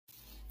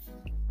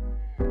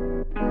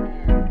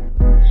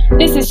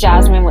This is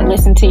Jasmine with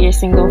Listen to Your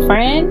Single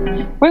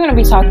Friend. We're going to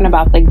be talking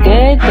about the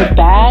good, the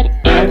bad,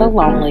 and the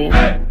lonely.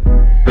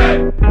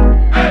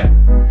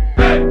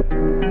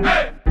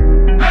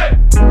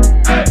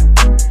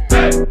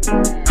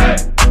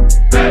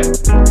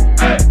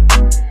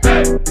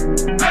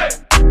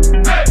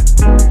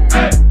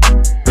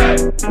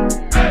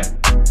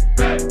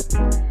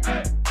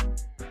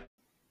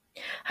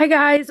 Hi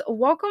guys,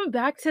 welcome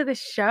back to the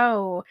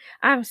show.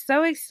 I'm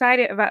so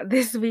excited about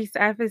this week's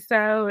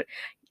episode.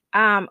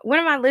 One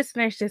of my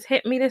listeners just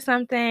hit me to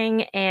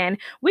something, and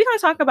we're going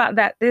to talk about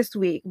that this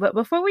week. But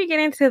before we get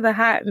into the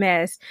hot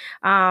mess,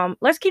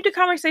 let's keep the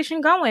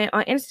conversation going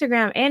on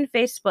Instagram and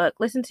Facebook.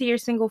 Listen to Your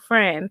Single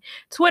Friend.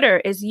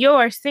 Twitter is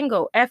Your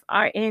Single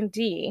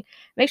FRND.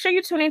 Make sure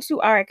you tune into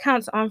our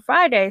accounts on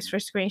Fridays for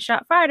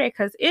Screenshot Friday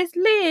because it's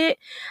lit.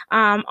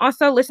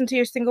 Also, Listen to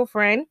Your Single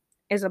Friend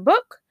is a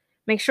book.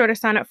 Make sure to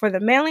sign up for the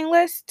mailing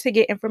list to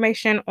get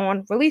information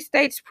on release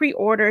dates,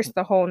 pre-orders,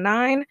 the whole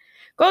nine.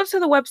 Go to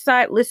the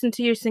website,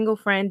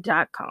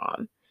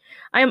 listentoyoursinglefriend.com.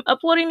 I am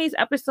uploading these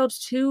episodes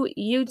to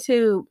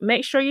YouTube.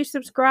 Make sure you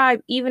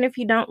subscribe even if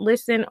you don't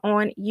listen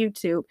on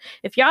YouTube.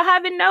 If y'all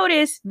haven't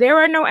noticed, there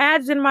are no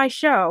ads in my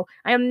show.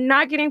 I am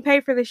not getting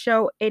paid for the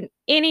show in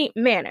any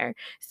manner.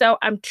 So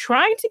I'm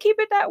trying to keep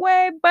it that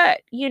way,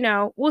 but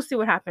we'll see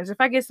what happens.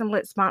 If I get some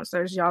lit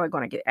sponsors, y'all are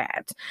going to get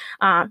ads.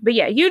 But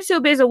yeah,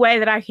 YouTube is a way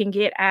that I can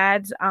get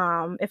ads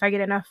if I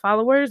get enough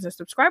followers and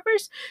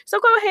subscribers. So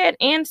go ahead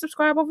and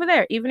subscribe over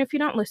there, even if you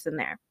don't listen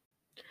there.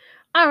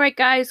 All right,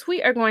 guys,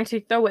 we are going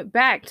to throw it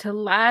back to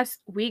last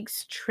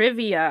week's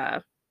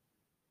trivia.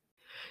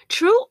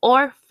 True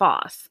or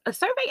false? A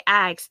survey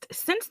asked,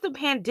 since the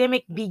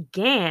pandemic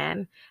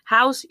began,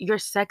 how's your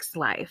sex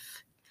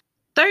life?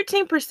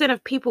 13%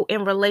 of people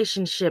in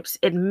relationships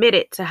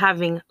admitted to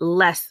having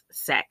less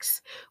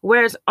sex,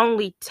 whereas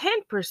only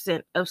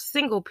 10% of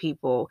single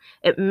people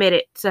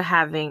admitted to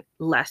having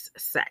less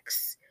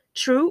sex.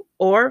 True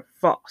or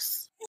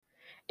false?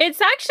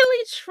 It's actually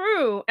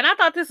true. And I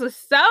thought this was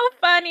so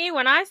funny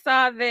when I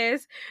saw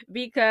this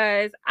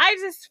because I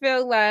just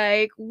feel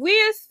like we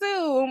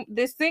assume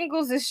the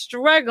singles is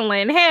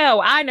struggling.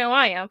 Hell, I know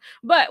I am.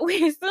 But we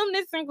assume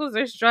the singles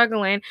are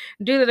struggling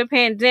due to the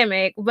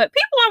pandemic. But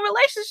people in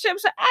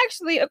relationships are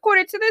actually,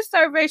 according to this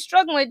survey,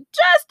 struggling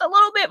just a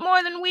little bit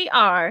more than we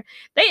are.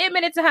 They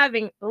admitted to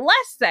having less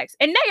sex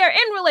and they are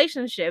in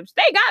relationships.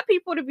 They got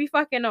people to be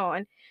fucking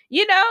on.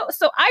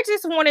 So I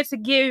just wanted to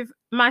give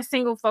my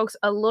single folks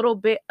a little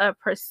bit of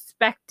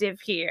perspective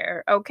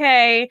here,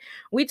 okay?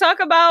 We talk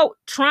about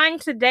trying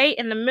to date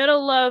in the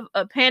middle of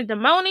a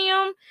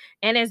pandemonium,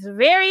 and it's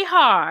very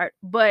hard,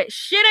 but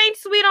shit ain't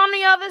sweet on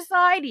the other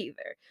side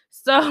either.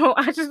 So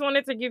I just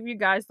wanted to give you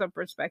guys some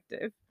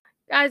perspective.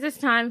 Guys, it's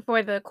time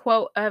for the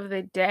quote of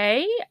the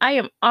day. I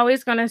am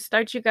always going to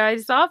start you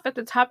guys off at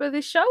the top of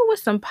the show with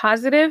some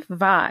positive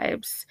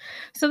vibes.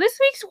 So this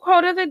week's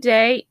quote of the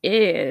day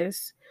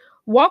is,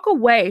 walk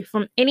away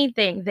from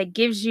anything that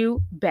gives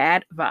you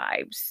bad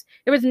vibes.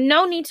 There is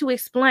no need to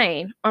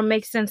explain or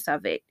make sense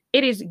of it.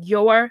 It is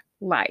your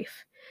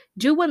life.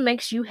 Do what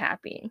makes you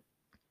happy.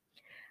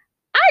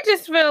 I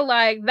just feel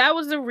like that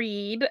was a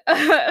read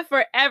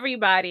for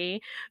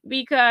everybody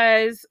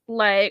because,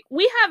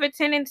 we have a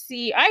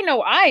tendency, I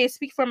know I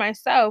speak for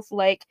myself,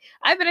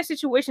 I've been in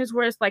situations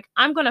where it's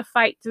I'm going to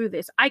fight through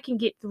this. I can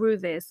get through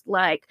this.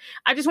 I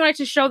just wanted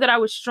to show that I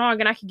was strong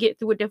and I could get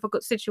through a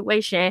difficult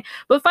situation.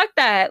 But fuck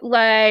that.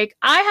 I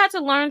had to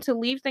learn to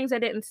leave things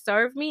that didn't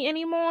serve me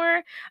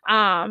anymore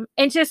and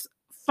just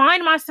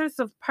find my sense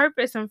of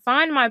purpose and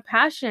find my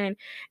passion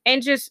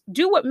and just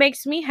do what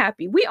makes me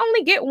happy. We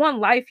only get one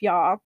life,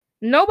 y'all.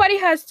 Nobody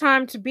has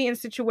time to be in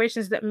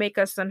situations that make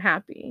us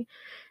unhappy.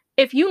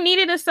 If you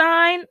needed a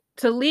sign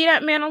to leave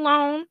that man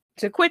alone,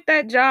 to quit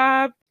that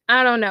job,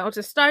 I don't know,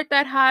 to start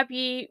that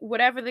hobby,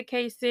 whatever the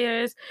case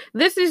is,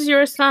 this is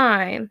your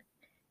sign.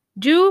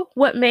 Do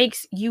what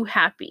makes you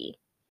happy.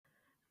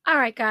 All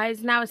right,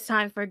 guys, now it's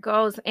time for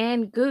Goals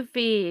and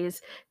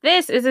Goofies.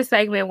 This is a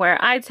segment where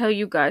I tell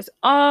you guys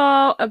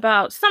all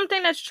about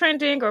something that's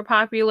trending or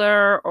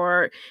popular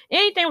or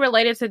anything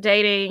related to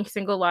dating,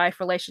 single life,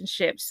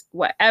 relationships,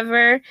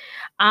 whatever.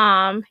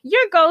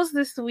 Your goals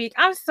this week,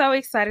 I'm so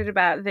excited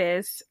about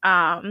this.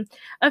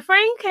 A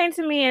friend came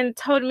to me and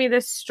told me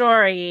this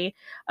story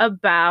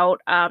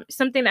about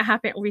something that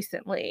happened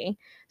recently.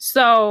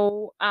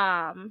 So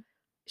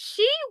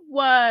she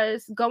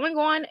was going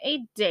on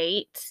a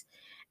date.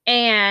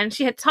 And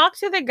she had talked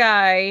to the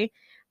guy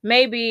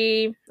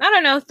maybe,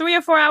 3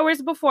 or 4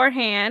 hours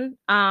beforehand.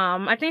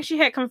 I think she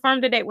had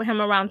confirmed a date with him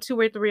around 2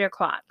 or 3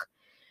 o'clock.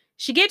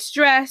 She gets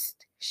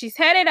dressed. She's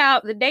headed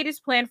out. The date is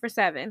planned for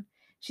 7.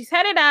 She's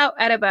headed out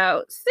at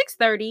about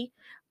 6:30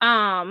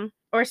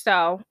 or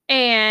so.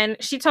 And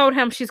she told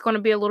him she's going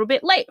to be a little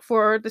bit late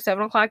for the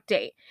 7 o'clock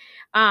date.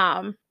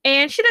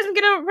 And she doesn't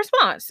get a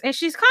response. And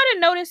she's kind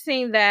of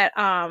noticing that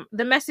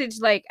the message,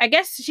 I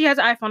guess she has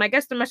an iPhone. I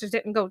guess the message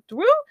didn't go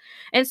through.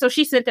 And so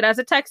she sent it as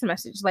a text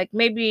message.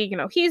 Maybe,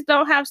 he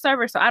don't have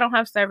service, so I don't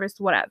have service,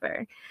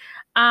 whatever.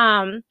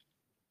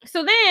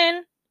 So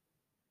then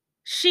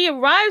She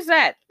arrives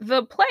at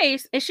the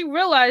place and she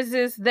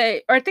realizes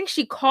that, or I think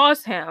she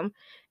calls him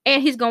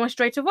and he's going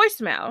straight to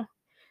voicemail.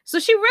 So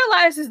she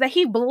realizes that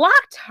he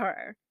blocked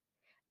her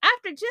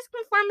after just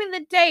confirming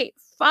the date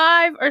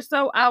 5 or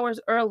so hours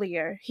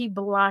earlier. He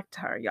blocked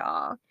her,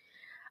 y'all.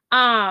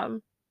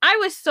 Um, I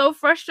was so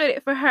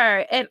frustrated for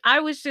her and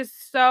I was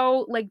just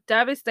so like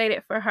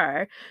devastated for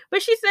her.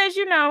 But she says,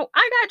 I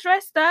got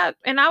dressed up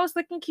and I was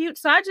looking cute,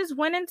 so I just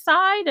went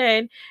inside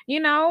and,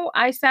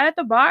 I sat at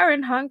the bar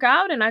and hung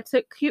out and I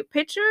took cute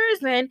pictures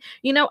and,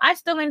 I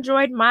still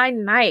enjoyed my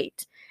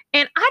night.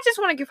 And I just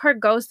want to give her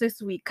ghost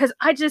this week because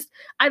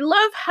I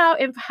love how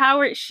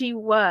empowered she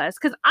was.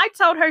 Because I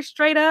told her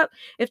straight up,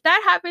 if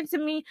that happened to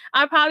me,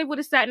 I probably would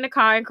have sat in the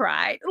car and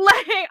cried. Like,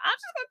 I'm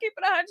just gonna keep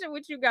it 100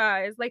 with you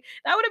guys. Like,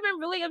 that would have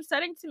been really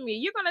upsetting to me.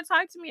 You're gonna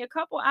talk to me a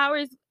couple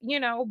hours,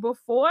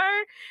 before,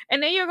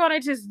 and then you're gonna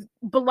just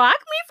block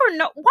me for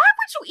no. Why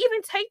would you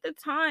even take the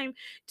time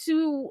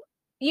to,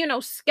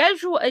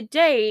 schedule a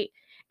date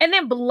and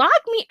then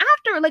block me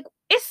after? Like,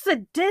 it's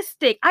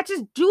sadistic. I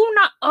just do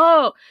not.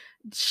 Oh,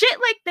 shit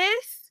like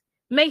this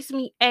makes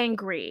me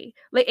angry.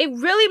 Like, it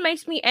really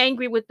makes me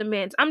angry with the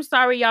men's. I'm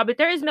sorry, y'all, but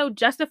there is no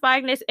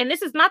justifying this. And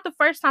this is not the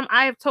first time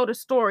I have told a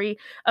story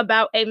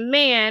about a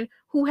man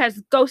who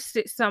has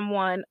ghosted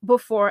someone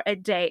before a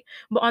date.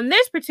 But on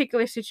this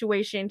particular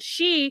situation,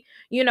 she,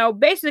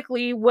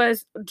 basically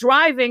was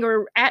driving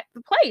or at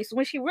the place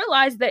when she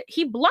realized that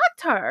he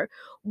blocked her.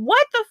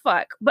 What the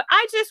fuck? But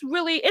I just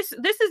really,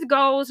 this is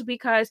goals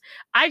because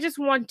I just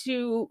want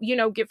to,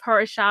 give her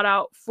a shout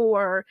out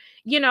for,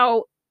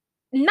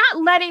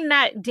 not letting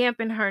that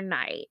dampen her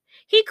night.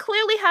 He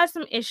clearly has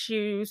some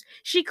issues.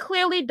 She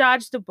clearly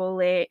dodged a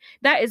bullet.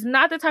 That is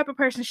not the type of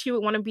person she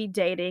would want to be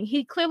dating.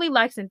 He clearly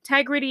lacks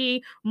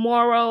integrity,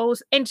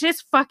 morals, and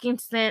just fucking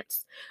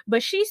sense.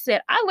 But she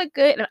said, I look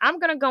good and I'm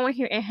going to go in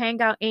here and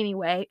hang out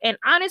anyway. And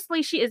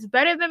honestly, she is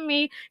better than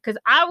me because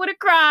I would have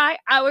cried.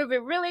 I would have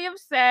been really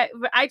upset.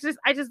 But I just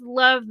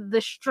love the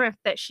strength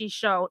that she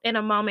showed in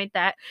a moment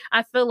that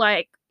I feel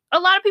like a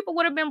lot of people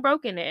would have been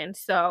broken in.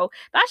 So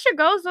that's your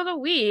goals of the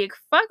week.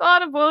 Fuck all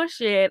the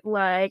bullshit.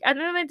 Like, at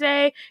the end of the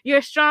day, you're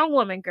a strong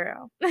woman,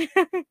 girl.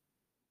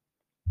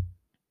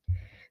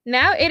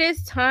 Now it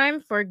is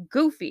time for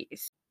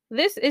Goofies.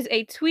 This is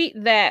a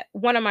tweet that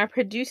one of my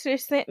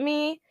producers sent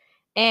me,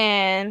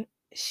 and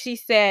she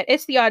said,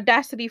 it's the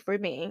audacity for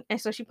me.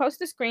 And so she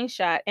posted a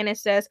screenshot and it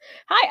says,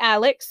 hi,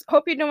 Alex.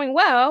 Hope you're doing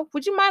well.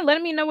 Would you mind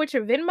letting me know what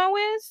your Venmo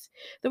is?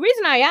 The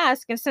reason I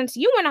ask, and since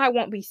you and I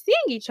won't be seeing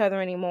each other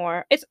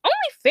anymore, it's only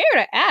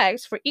fair to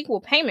ask for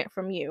equal payment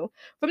from you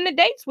from the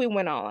dates we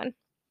went on.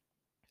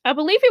 I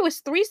believe it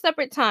was 3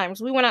 separate times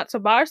we went out to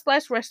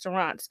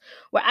bars/restaurants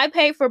where I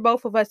paid for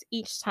both of us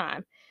each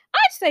time.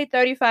 I'd say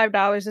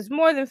 $35 is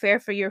more than fair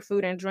for your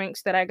food and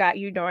drinks that I got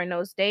you during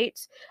those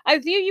dates. I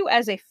view you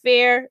as a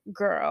fair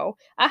girl.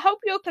 I hope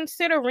you'll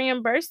consider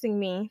reimbursing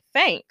me.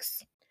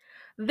 Thanks.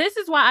 This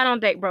is why I don't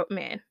date broke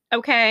men,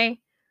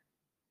 okay?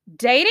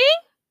 Dating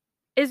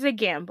is a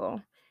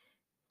gamble.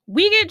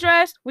 We get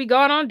dressed, we go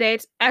out on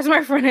dates, as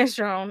my friend has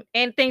shown,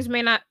 and things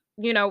may not,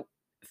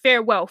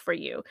 fare well for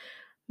you.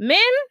 Men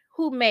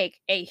who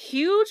make a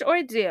huge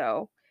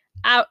ordeal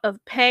out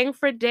of paying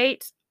for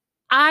dates,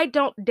 I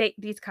don't date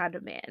these kind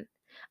of men.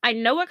 I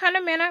know what kind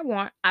of man I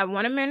want. I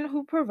want a man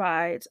who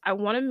provides. I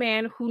want a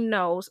man who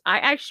knows I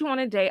actually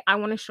want to date. I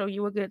want to show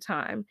you a good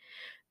time.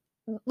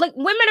 Like,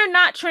 women are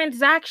not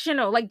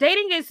transactional. Like,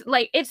 dating is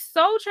like, it's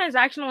so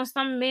transactional in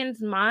some men's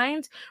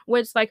minds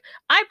where it's like,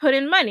 I put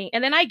in money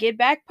and then I get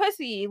back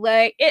pussy.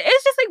 Like,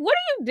 it's just like, what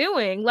are you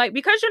doing? Like,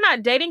 because you're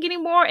not dating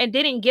anymore and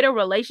didn't get a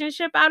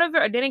relationship out of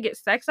it or didn't get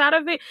sex out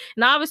of it,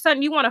 and all of a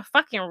sudden you want a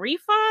fucking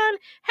refund?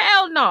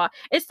 Hell no.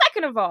 And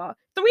second of all,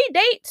 3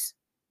 dates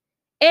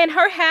and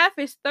her half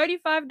is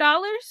 $35.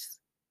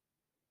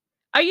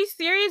 Are you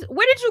serious?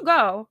 Where did you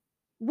go?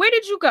 Where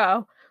did you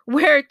go?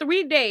 Where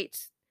 3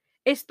 dates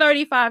is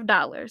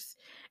 $35.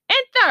 And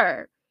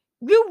third,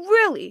 you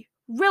really,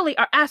 really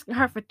are asking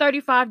her for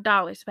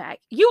 $35 back.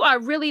 You are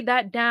really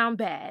that down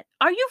bad.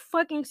 Are you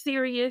fucking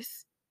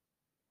serious?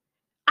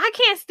 I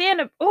can't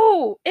stand it.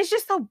 Oh, it's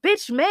just so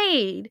bitch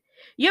made.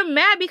 You're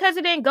mad because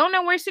it didn't go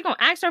nowhere. So you're gonna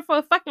ask her for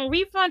a fucking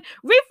refund?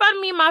 Refund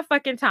me my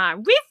fucking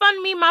time.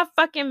 Refund me my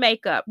fucking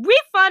makeup.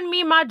 Refund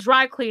me my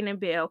dry cleaning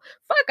bill.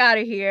 Fuck out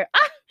of here.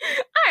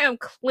 I am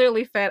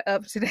clearly fed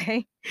up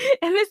today.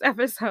 And this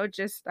episode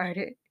just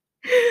started.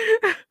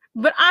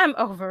 But I'm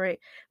over it.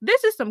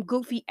 This is some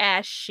goofy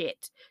ass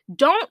shit.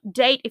 Don't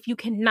date if you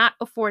cannot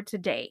afford to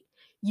date.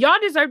 Y'all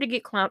deserve to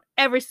get clowned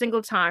every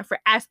single time for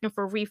asking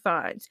for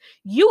refunds.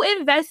 You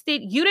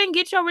invested, you didn't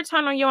get your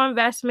return on your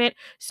investment.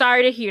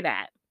 Sorry to hear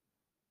that.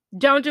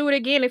 Don't do it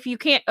again if you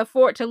can't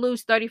afford to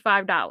lose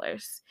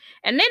 $35.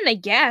 And then the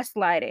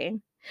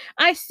gaslighting.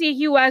 I see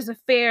you as a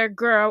fair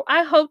girl.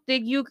 I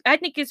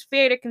think it's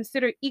fair to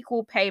consider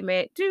equal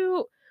payment.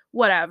 Dude,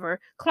 whatever.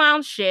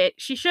 Clown shit.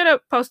 She should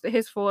have posted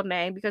his full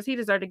name because he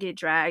deserved to get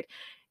dragged.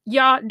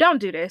 Y'all, don't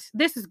do this.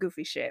 This is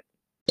goofy shit.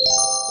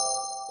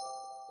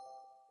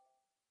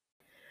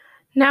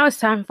 Now it's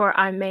time for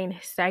our main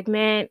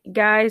segment.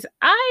 Guys,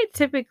 I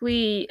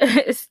typically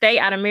stay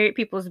out of married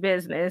people's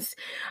business.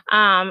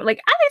 Like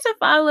I like to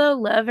follow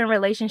love and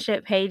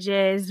relationship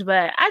pages,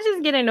 but I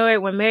just get annoyed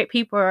when married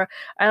people are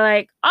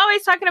like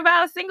always talking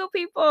about single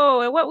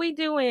people and what we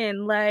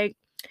doing. Like,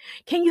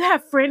 can you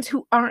have friends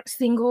who aren't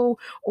single,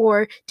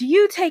 or do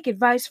you take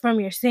advice from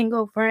your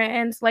single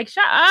friends? Like,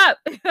 shut up.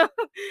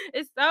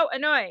 It's so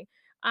annoying.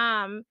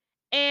 um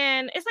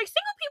and it's like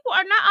single people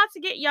are not out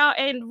to get y'all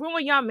and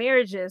ruin y'all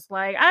marriages.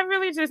 Like, I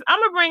really just I'm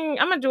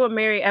gonna do a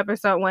married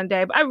episode one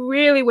day, but I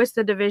really wish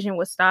the division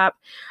would stop.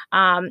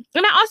 And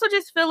I also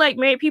just feel like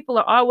married people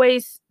are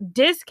always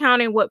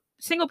discounting what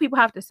single people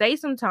have to say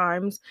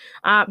sometimes,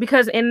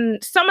 because in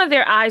some of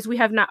their eyes we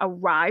have not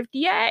arrived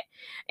yet.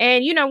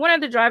 And one of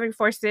the driving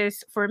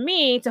forces for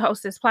me to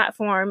host this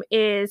platform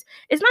is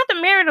it's not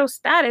the marital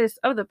status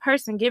of the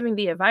person giving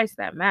the advice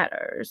that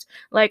matters.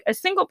 Like, a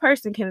single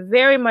person can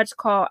very much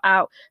call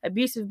out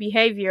abusive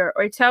behavior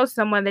or tell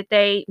someone that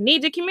they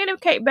need to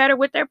communicate better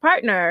with their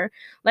partner.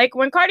 Like,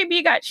 when Cardi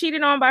B got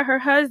cheated on by her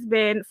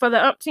husband for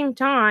the umpteenth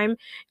time,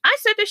 I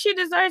said that she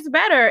deserves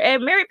better.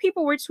 And married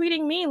people were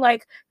tweeting me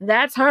like,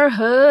 that's her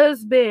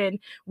husband.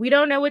 We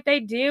don't know what they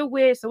deal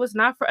with, so it's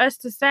not for us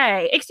to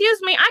say. Excuse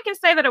me, I can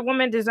say that a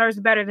woman deserves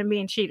better than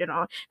being cheated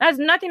on. That has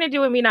nothing to do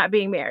with me not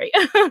being married.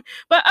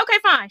 But okay,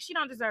 fine. She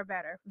don't deserve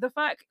better. The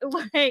fuck?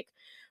 Like,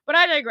 but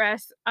I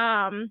digress.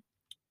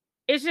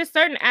 It's just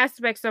certain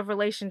aspects of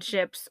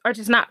relationships are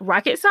just not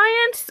rocket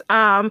science.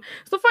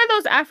 So for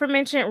those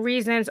aforementioned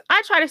reasons,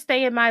 I try to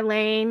stay in my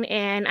lane,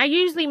 and I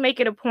usually make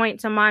it a point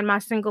to mind my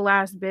single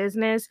ass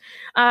business.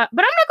 But I'm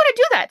not going to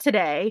do that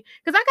today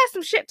because I got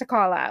some shit to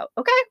call out.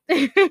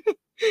 Okay.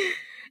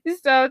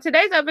 So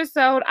today's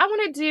episode, I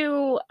want to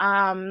do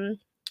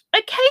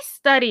a case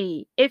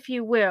study, if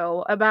you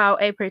will,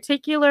 about a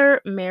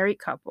particular married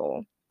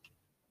couple.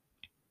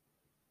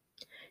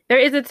 There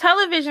is a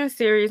television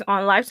series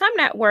on Lifetime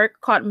Network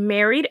called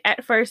Married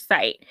at First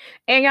Sight.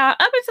 And y'all,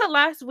 up until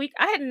last week,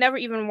 I had never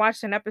even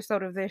watched an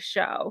episode of this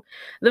show.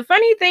 The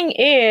funny thing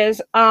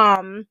is,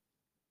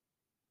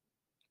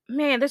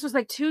 man, this was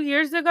like 2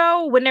 years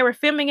ago when they were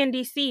filming in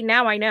DC.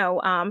 Now I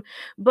know.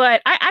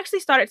 But I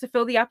actually started to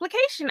fill the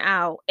application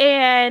out.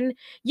 And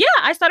yeah,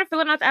 I started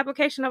filling out the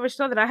application of a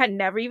show that I had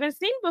never even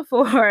seen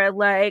before.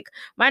 Like,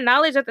 my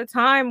knowledge at the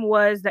time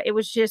was that it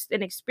was just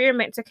an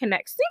experiment to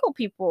connect single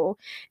people.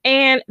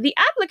 And the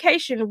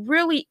application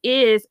really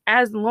is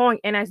as long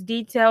and as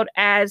detailed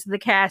as the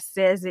cast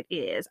says it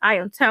is. I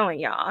am telling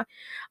y'all.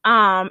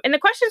 And the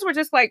questions were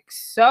just like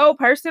so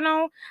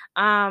personal.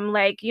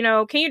 Like,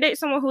 can you date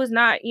someone who is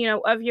not,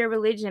 of your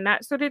religion,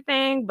 that sort of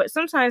thing. But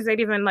sometimes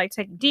they'd even like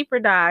take deeper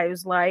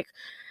dives, like,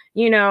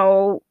 you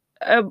know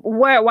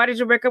why did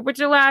you break up with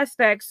your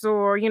last ex,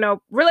 or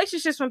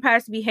relationships from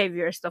past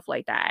behavior, stuff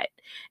like that.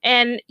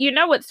 And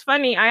what's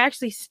funny, I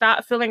actually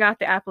stopped filling out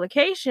the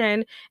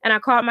application, and I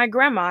called my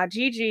grandma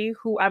Gigi,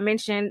 who I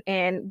mentioned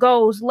in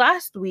Goals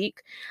last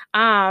week,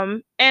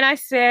 and I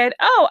said,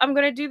 oh, I'm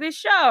gonna do this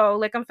show,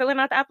 like I'm filling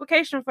out the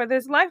application for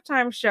this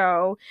Lifetime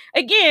show.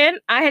 Again,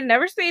 I had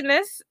never seen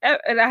this,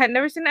 and I had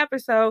never seen the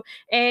episode,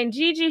 and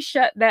Gigi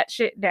shut that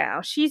shit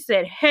down. She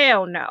said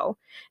hell no,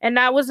 and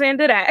that was the end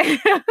of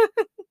that.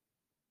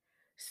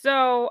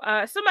 So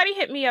somebody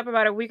hit me up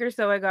about a week or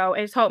so ago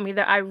and told me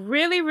that I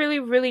really, really,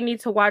 really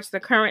need to watch the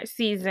current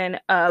season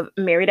of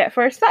Married at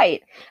First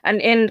Sight.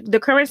 And the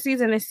current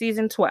season is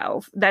season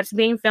 12 that's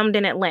being filmed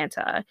in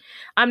Atlanta.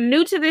 I'm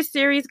new to this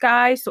series,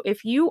 guys, so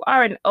if you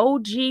are an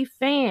OG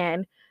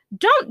fan,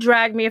 don't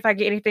drag me if I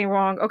get anything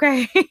wrong,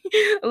 okay?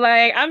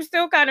 Like, I'm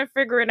still kind of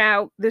figuring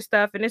out this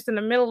stuff, and it's in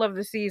the middle of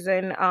the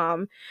season.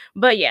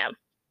 But yeah,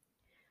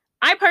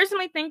 I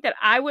personally think that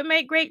I would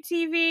make great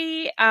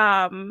TV.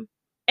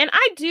 And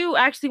I do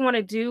actually want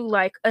to do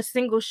like a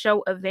single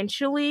show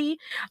eventually.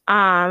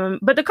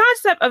 But the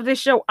concept of this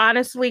show,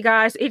 honestly,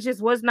 guys, it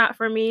just was not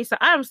for me. So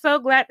I'm so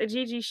glad that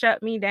Gigi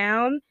shut me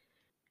down.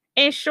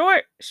 In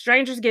short,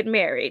 strangers get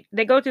married.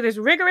 They go through this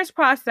rigorous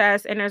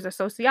process, and there's a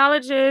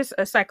sociologist,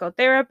 a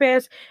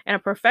psychotherapist, and a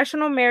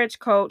professional marriage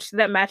coach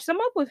that match them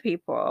up with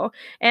people.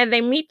 And they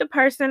meet the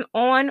person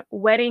on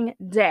wedding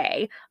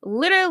day.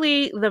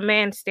 Literally, the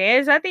man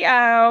stands at the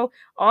aisle,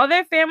 all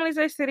their families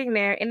are sitting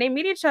there, and they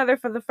meet each other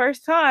for the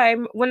first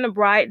time when the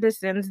bride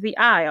descends the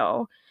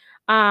aisle.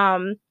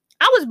 Um,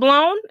 I was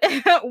blown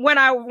when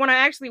I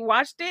actually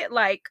watched it.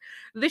 Like,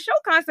 the show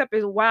concept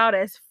is wild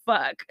as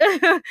fuck.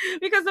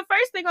 Because the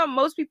first thing on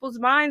most people's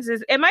minds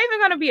is, am I even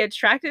going to be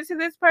attracted to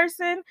this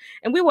person?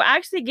 And we will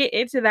actually get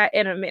into that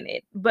in a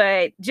minute.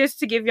 But just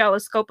to give y'all a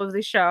scope of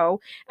the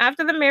show,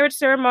 after the marriage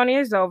ceremony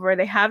is over,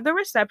 they have the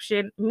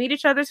reception, meet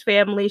each other's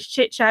families,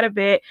 chit chat a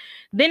bit.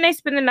 Then they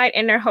spend the night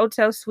in their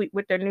hotel suite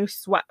with their new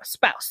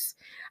spouse.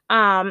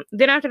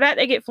 Then after that,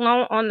 they get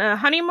flown on the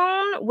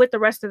honeymoon with the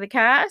rest of the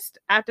cast.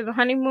 After the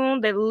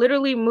honeymoon, they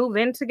literally move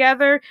in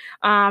together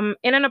in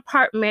an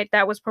apartment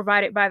that was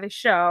provided by the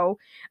show.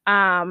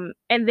 And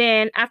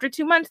then after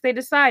 2 months, they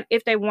decide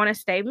if they want to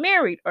stay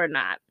married or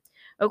not.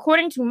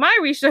 according to my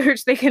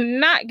research, they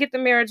cannot get the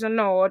marriage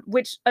annulled,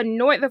 which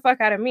annoyed the fuck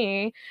out of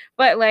me.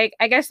 But like,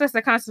 I guess that's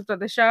the concept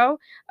of the show.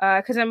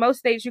 Because in most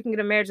states, you can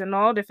get a marriage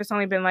annulled if it's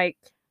only been like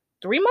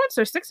 3 months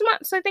or 6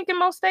 months, I think, in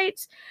most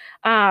states.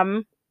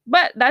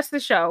 But that's the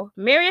show.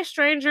 Marry a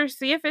stranger,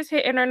 see if it's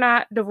hitting or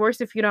not, divorce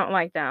if you don't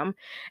like them.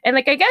 And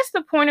like, I guess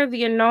the point of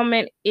the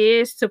annulment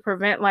is to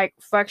prevent like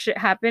fuck shit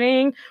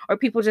happening or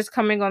people just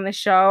coming on the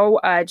show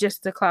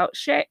just to clout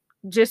chase.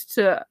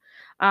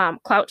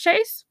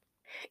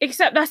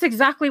 Except that's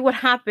exactly what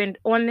happened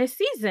on this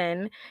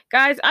season.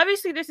 Guys,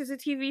 obviously this is a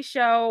TV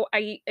show.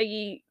 I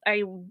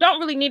don't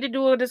really need to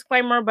do a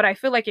disclaimer, but I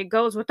feel like it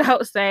goes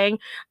without saying.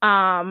 So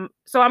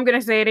I'm going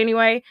to say it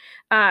anyway.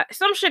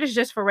 Some shit is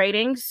just for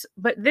ratings,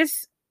 but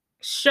this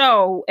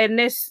show and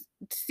this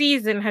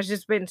season has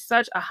just been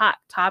such a hot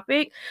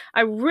topic.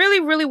 I really,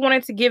 really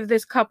wanted to give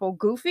this couple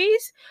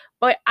goofies,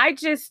 but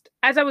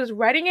as I was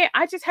writing it,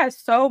 I just had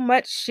so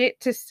much shit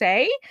to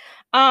say.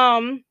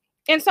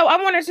 And so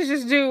I wanted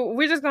to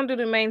we're just going to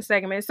do the main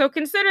segment. So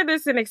consider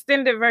this an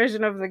extended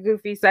version of the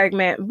goofy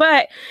segment.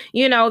 But,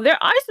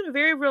 there are some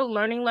very real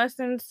learning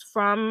lessons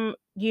from,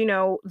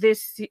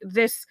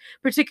 this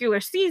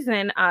particular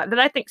season that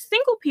I think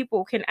single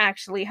people can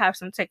actually have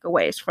some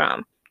takeaways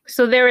from.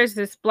 So there is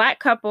this Black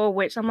couple,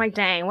 which I'm like,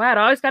 dang, wow, it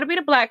always got to be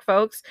the Black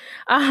folks.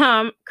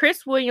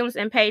 Chris Williams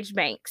and Paige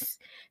Banks.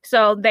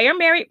 So they are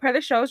married per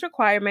the show's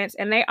requirements,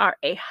 and they are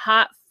a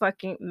hot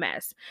fucking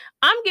mess.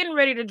 I'm getting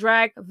ready to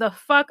drag the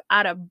fuck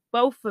out of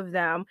both of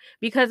them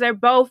because they're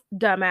both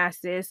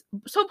dumbasses.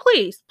 So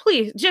please,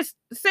 just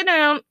sit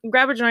down,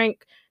 grab a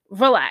drink,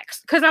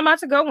 relax, because I'm about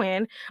to go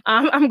in.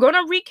 I'm going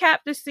to recap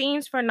the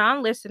scenes for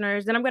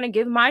non-listeners, then I'm going to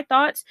give my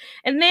thoughts,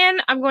 and then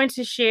I'm going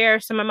to share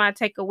some of my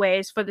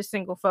takeaways for the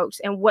single folks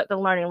and what the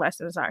learning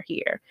lessons are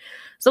here.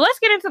 So let's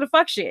get into the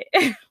fuck shit.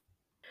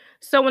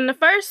 So in the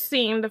first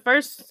scene,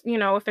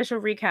 official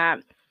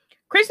recap,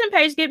 Chris and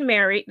Paige get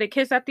married. They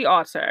kiss at the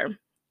altar.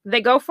 They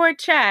go for a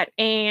chat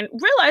and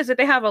realize that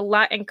they have a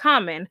lot in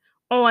common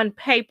on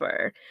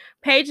paper.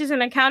 Paige is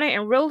an accountant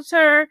and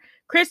realtor.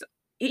 Chris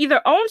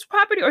either owns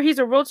property or he's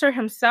a realtor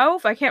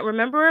himself. I can't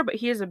remember, but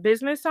he is a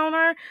business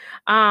owner.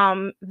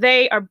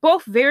 They are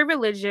both very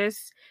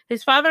religious.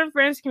 His father and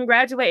friends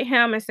congratulate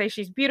him and say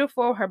she's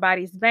beautiful, her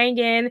body's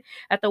banging.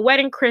 At the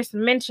wedding, Chris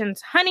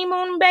mentions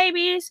honeymoon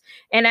babies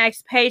and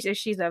asks Paige if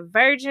she's a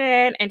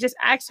virgin and just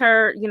asks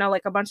her,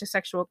 like a bunch of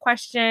sexual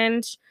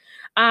questions.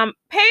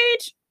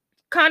 Paige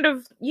kind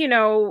of,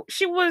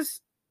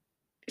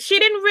 she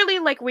didn't really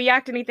like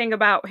react anything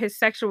about his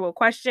sexual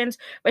questions,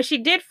 but she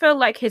did feel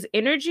like his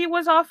energy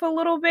was off a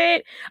little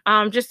bit,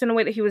 just in the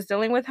way that he was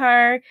dealing with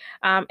her.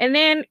 And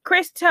then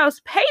Chris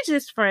tells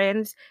Paige's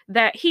friends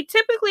that he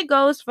typically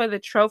goes for the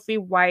trophy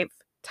wife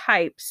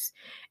types,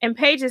 and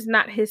Paige is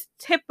not his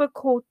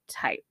typical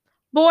type.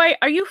 Boy,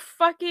 are you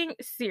fucking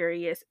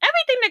serious?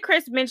 Everything that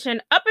Chris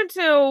mentioned up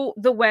until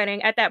the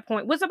wedding at that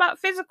point was about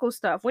physical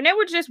stuff. When they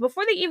were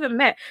before they even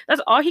met,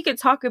 that's all he could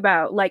talk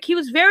about. Like, he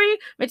was very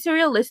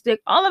materialistic,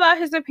 all about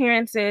his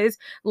appearances.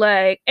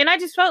 Like, and I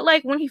just felt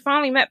like when he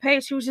finally met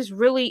Paige, she was just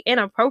really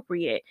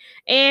inappropriate.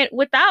 And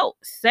without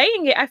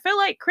saying it, I feel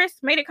like Chris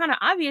made it kind of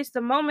obvious the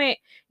moment,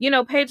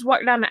 Paige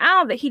walked down the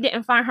aisle that he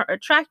didn't find her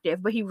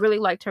attractive, but he really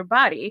liked her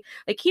body.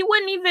 Like, he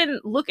wouldn't even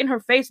look in her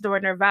face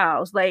during their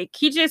vows. Like,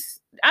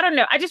 I don't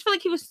know. I just feel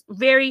like he was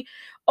very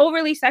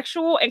overly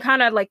sexual and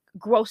kind of like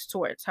gross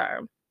towards her.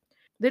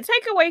 The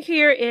takeaway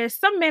here is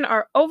some men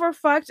are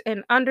overfucked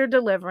and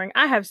under-delivering.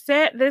 I have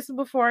said this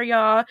before,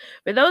 y'all.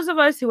 For those of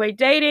us who are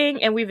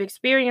dating and we've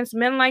experienced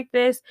men like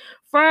this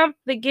from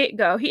the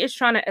get-go, he is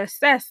trying to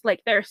assess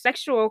like their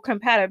sexual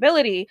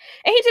compatibility,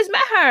 and he just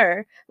met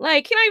her.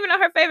 Like, he don't even know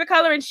her favorite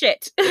color and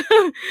shit.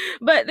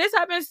 But this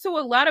happens to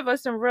a lot of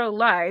us in real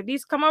life.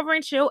 These come over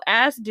and chill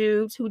ass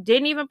dudes who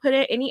didn't even put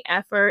in any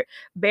effort,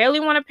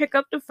 barely want to pick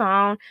up the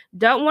phone,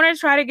 don't want to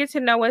try to get to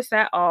know us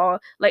at all.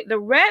 Like, the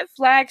red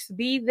flags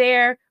be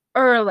there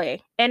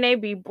early, and they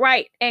be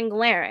bright and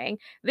glaring.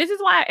 This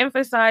is why I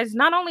emphasize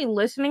not only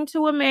listening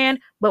to a man,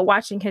 but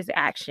watching his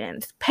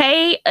actions.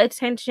 Pay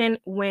attention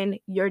when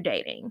you're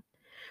dating.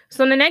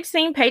 So in the next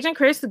scene, Paige and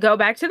Chris go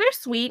back to their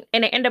suite,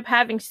 and they end up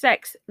having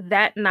sex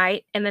that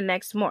night and the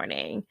next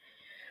morning.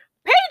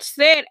 Paige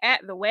said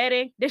at the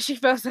wedding that she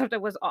felt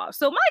something was off.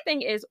 So my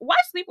thing is, why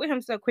sleep with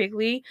him so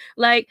quickly?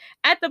 Like,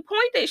 at the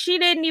point that she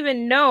didn't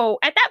even know,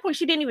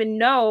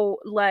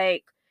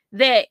 like,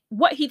 that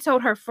what he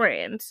told her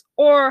friends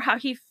or how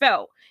he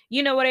felt.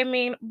 You know what I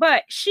mean?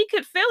 But she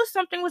could feel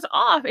something was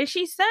off, and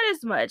she said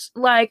as much.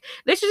 Like,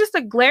 this is just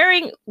a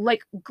glaring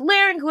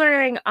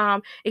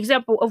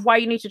example of why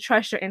you need to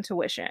trust your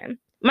intuition.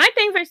 My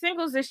thing for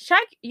singles is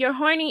check your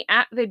horny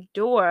at the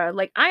door.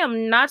 Like, I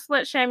am not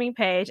slut shaming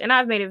Paige, and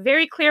I've made it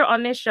very clear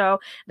on this show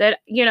that,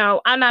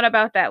 I'm not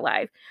about that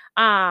life.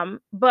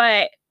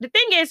 But the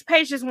thing is,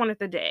 Paige just wanted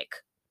the dick.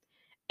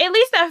 At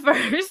least at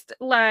first.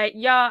 Like,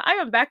 y'all, I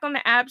am back on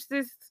the apps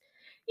this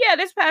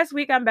past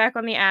week. I'm back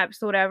on the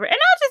apps or whatever. And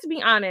I'll just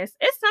be honest,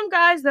 it's some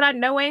guys that I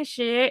know ain't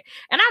shit,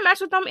 and I match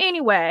with them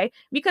anyway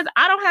because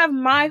I don't have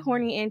my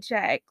horny in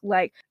check.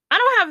 Like, I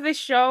don't have this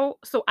show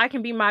so I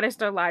can be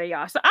modest or lie to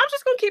y'all. So I'm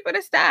just gonna keep it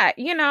a stat,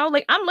 you know,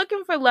 like I'm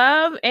looking for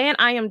love and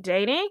I am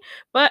dating,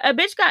 but a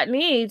bitch got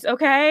needs,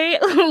 okay?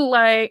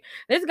 Like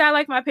this guy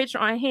liked my picture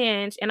on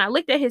Hinge and I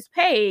looked at his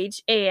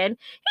page and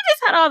he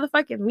just had all the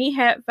fucking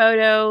meathead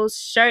photos,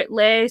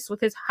 shirtless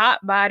with his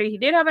hot body. He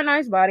did have a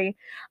nice body.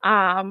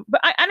 But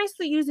I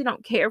honestly usually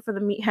don't care for the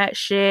meathead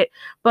shit.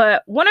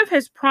 But one of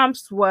his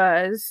prompts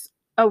was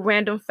a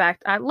random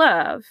fact I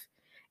love.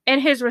 And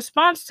his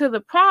response to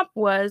the prompt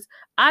was,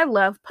 I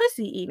love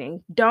pussy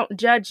eating. Don't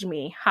judge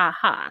me. Ha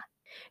ha.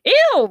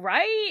 Ew,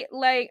 right?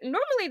 Like,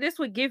 normally this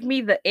would give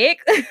me the ick.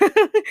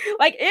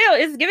 Like, ew,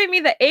 it's giving me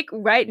the ick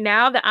right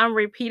now that I'm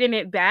repeating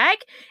it back.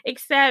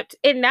 Except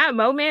in that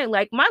moment,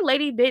 like, my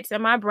lady bits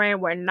and my brain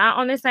were not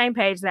on the same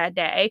page that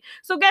day.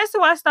 So, guess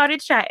who I started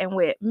chatting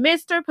with?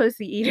 Mr.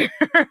 Pussy Eater.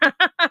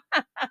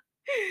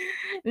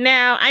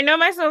 Now, I know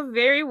myself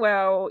very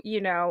well, you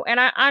know, and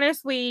I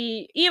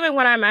honestly, even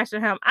when I matched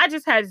with him, I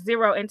just had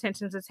zero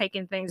intentions of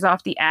taking things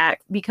off the app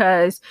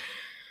because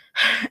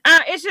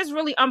it's just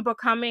really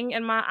unbecoming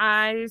in my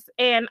eyes.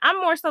 And I'm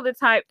more so the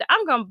type that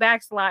I'm going to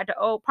backslide to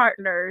old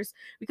partners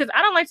because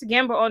I don't like to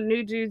gamble on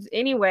new dudes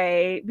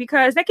anyway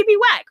because they can be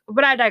whack.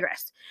 But I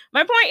digress.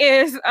 My point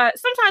is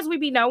sometimes we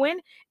be knowing,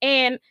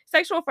 and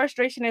sexual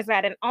frustration is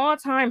at an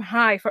all-time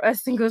high for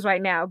us singles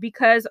right now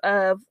because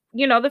of,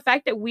 you know, the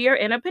fact that we are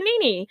in a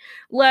panini.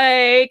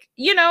 Like,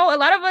 you know, a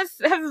lot of us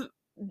have,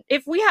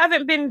 if we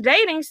haven't been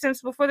dating since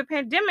before the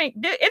pandemic,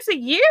 it's a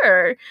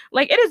year.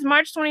 Like, it is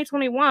March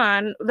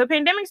 2021. The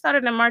pandemic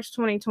started in March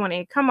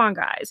 2020. Come on,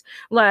 guys.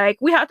 Like,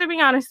 we have to be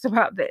honest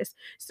about this.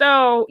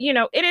 So, you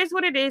know, it is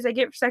what it is. I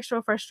get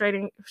sexual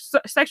frustrations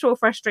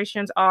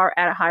are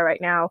at a high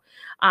right now.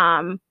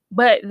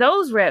 But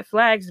those red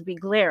flags be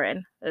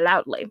glaring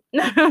loudly.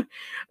 And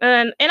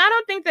I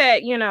don't think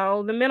that, you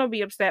know, the men will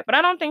be upset, but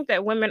I don't think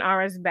that women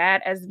are as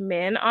bad as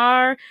men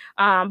are.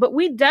 But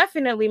we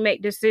definitely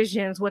make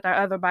decisions with our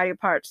other body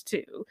parts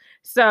too.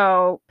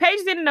 So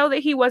Paige didn't know that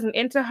he wasn't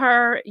into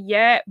her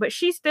yet, but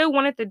she still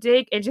wanted to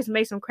dig and just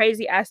make some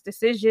crazy ass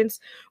decisions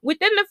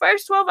within the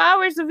first 12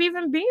 hours of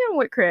even being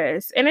with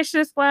Chris. And it's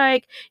just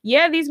like,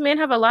 yeah, these men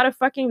have a lot of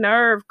fucking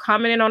nerve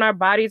commenting on our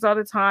bodies all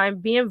the time,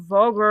 being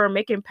vulgar,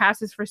 making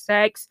passes for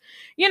sex,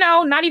 you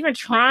know, not even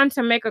trying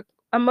to make a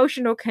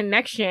emotional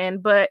connection.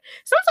 But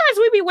sometimes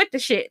we be with the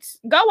shits.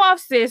 Go off,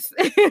 sis.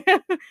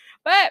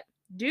 But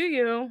do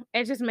you,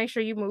 and just make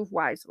sure you move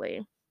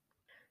wisely.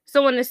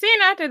 So in the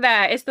scene after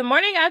that, it's the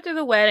morning after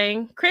the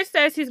wedding. Chris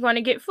says he's going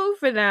to get food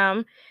for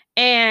them,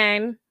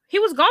 and he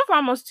was gone for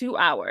almost 2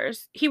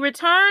 hours. He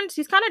returns.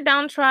 He's kind of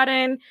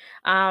downtrodden.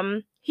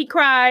 He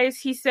cries.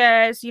 He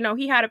says, you know,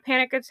 he had a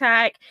panic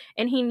attack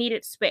and he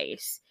needed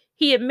space.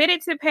 He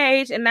admitted to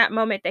Paige in that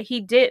moment that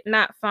he did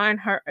not find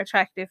her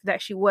attractive,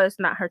 that she was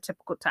not her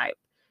typical type.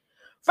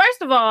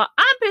 First of all,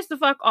 I'm pissed the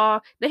fuck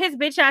off that his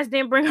bitch ass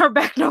didn't bring her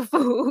back no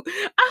food.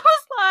 I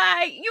was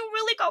like, you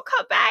really gonna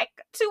come back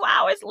 2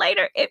 hours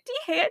later empty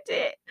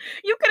handed?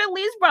 You could at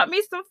least brought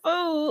me some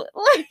food.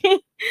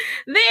 Like,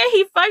 then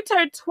he fucked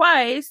her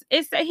twice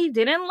and said he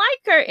didn't like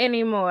her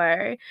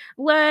anymore.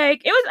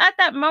 Like, it was at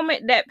that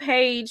moment that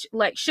Paige,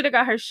 like, should have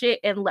got her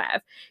shit and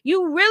left.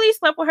 You really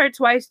slept with her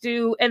twice,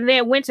 dude, and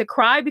then went to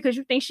cry because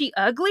you think she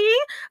ugly?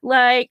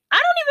 Like, I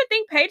don't even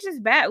think Paige is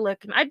bad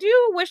looking. I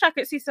do wish I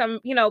could see some,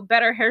 you know,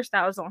 better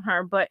hairstyles on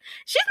her, but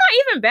she's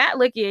not even bad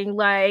looking.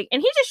 Like, and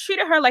he just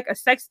treated her like a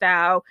sex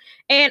doll.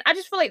 And I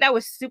just feel like that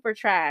was super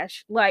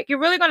trash. Like, you're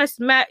really gonna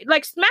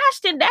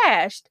smashed and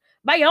dashed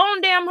by your own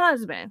damn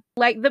husband.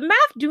 Like, the math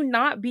do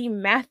not be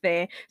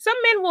mathing. Some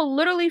men will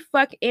literally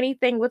fuck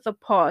anything with a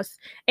pause.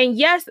 And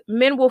yes,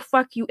 men will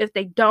fuck you if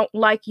they don't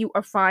like you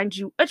or find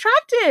you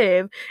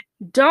attractive.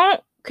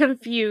 Don't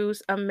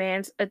confuse a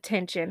man's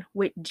attention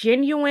with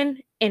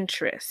genuine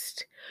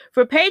interest.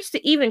 For Paige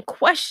to even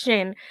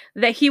question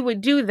that he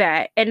would do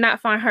that and not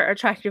find her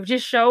attractive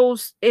just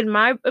shows, in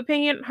my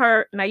opinion,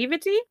 her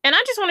naivety. And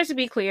I just wanted to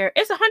be clear,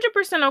 it's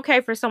 100%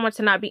 okay for someone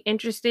to not be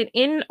interested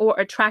in or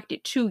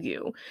attracted to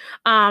you.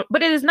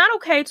 But it is not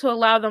okay to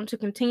allow them to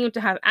continue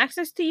to have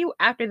access to you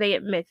after they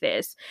admit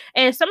this.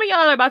 And some of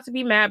y'all are about to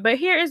be mad, but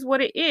here is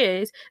what it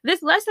is.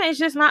 This lesson is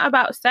just not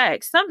about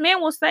sex. Some men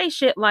will say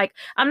shit like,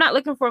 I'm not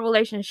looking for a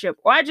relationship,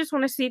 or I just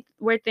want to see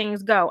where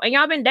things go. And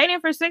y'all been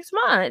dating for 6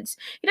 months.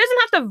 He doesn't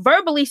have to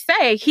verbally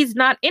say he's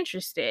not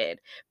interested.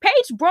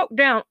 Paige broke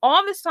down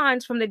all the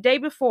signs from the day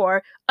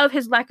before of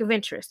his lack of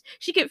interest.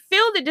 She could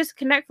feel the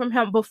disconnect from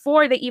him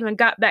before they even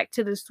got back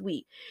to the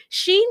suite.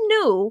 She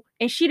knew,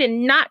 and she did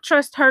not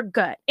trust her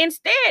gut.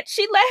 Instead,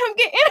 she let him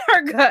get in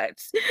her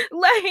guts.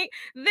 Like,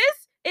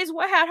 this is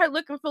what had her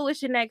looking foolish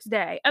the next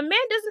day. A man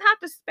doesn't have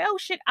to spell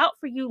shit out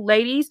for you,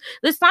 ladies.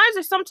 The signs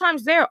are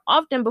sometimes there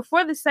often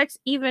before the sex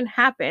even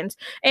happens.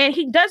 And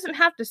he doesn't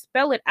have to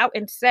spell it out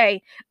and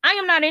say, I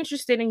am not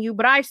interested in you,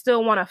 but I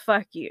still want to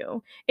fuck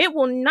you. It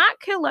will not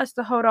kill us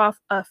to hold off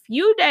a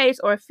few days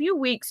or a few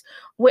weeks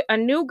with a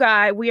new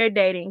guy we are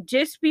dating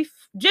just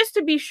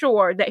to be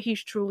sure that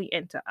he's truly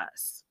into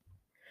us.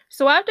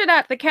 So after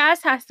that, the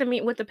cast has to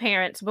meet with the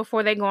parents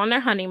before they go on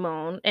their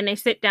honeymoon, and they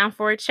sit down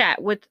for a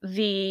chat with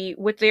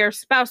their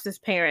spouse's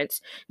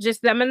parents,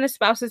 just them and the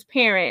spouse's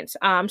parents,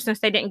 since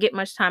they didn't get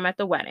much time at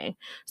the wedding.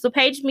 So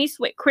Paige meets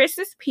with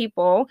Chris's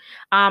people,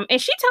 and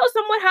she tells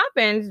them what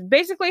happened,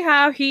 basically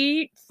how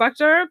he fucked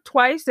her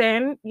twice,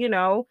 and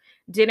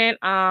didn't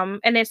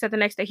and then said the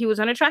next day he was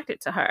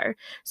unattracted to her.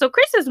 So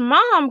Chris's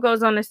mom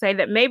goes on to say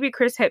that maybe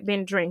Chris had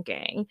been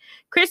drinking.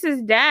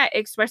 Chris's dad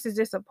expresses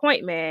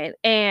disappointment,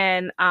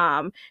 and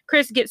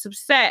Chris gets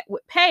upset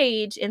with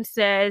Paige and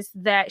says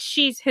that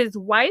she's his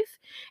wife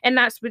and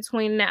that's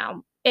between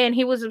now. And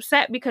he was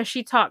upset because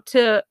she talked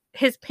to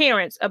his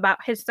parents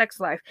about his sex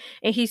life,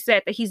 and he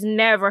said that he's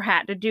never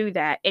had to do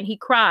that, and he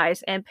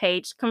cries, and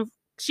Paige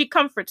she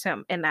comforts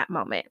him in that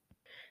moment.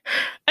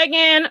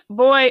 Again,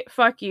 boy,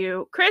 fuck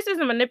you. Chris is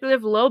a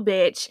manipulative little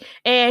bitch,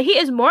 and he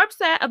is more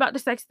upset about the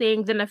sex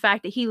thing than the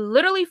fact that he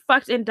literally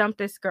fucked and dumped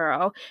this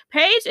girl.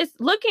 Paige is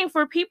looking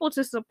for people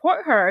to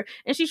support her,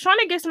 and she's trying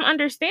to get some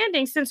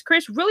understanding since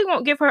Chris really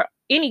won't give her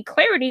any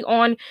clarity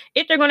on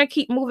if they're going to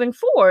keep moving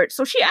forward.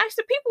 So she asked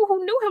the people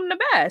who knew him the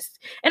best.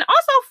 And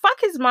also,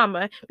 fuck his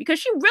mama, because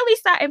she really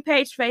sat in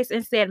Paige's face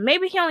and said,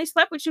 maybe he only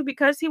slept with you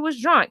because he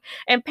was drunk.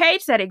 And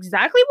Paige said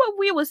exactly what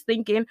we was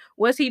thinking.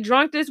 Was he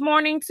drunk this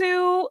morning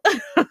too?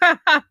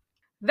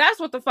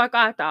 That's what the fuck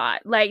I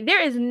thought. Like, there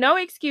is no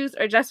excuse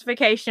or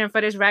justification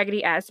for this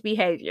raggedy ass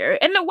behavior.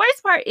 And the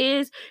worst part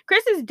is,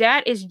 Chris's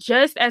dad is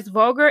just as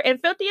vulgar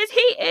and filthy as he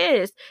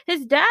is.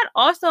 His dad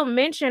also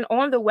mentioned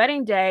on the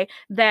wedding day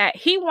that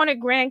he wanted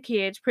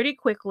grandkids pretty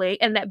quickly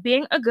and that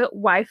being a good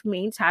wife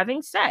means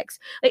having sex.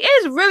 Like,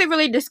 it is really,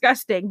 really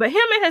disgusting. But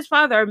him and his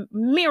father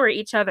mirror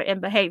each other in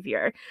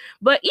behavior.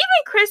 But even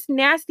Chris'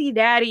 nasty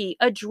daddy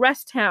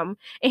addressed him,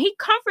 and he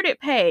comforted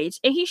Paige,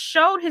 and he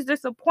showed his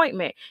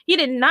disappointment. He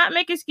did not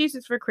make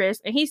excuses for Chris,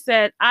 and he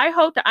said, I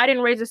hope that I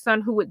didn't raise a son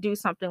who would do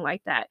something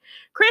like that.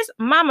 Chris'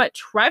 mama,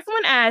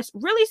 trifling ass,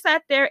 really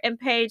sat there in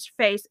Paige's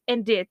face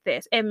and did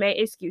this and made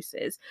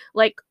excuses.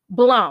 Like,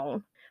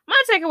 blown.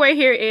 My takeaway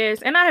here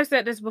is, and I have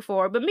said this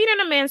before, but meeting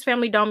a man's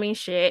family don't mean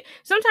shit.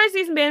 Sometimes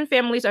these men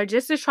families are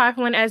just as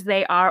trifling as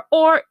they are,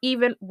 or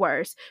even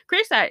worse.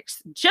 Chris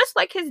acts just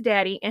like his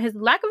daddy, and his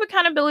lack of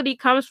accountability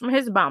comes from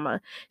his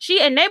mama.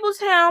 She enables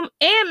him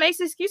and makes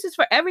excuses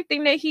for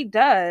everything that he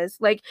does.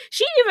 Like,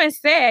 she even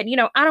said,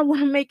 I don't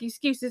want to make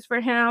excuses for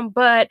him,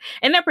 and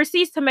then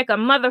proceeds to make a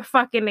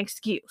motherfucking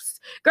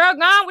excuse. Girl,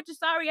 gone with your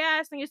sorry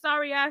ass and your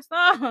sorry ass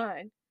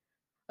son.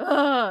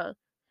 Ugh.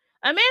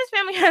 A man's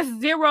family has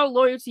zero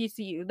loyalty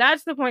to you.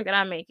 That's the point that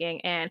I'm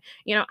making. And,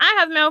 I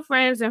have male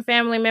friends and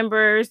family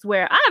members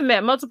where I've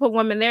met multiple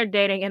women they're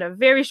dating in a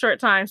very short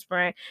time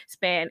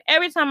span.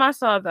 Every time I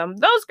saw them,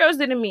 those girls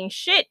didn't mean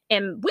shit.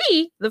 And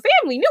we, the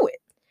family, knew it.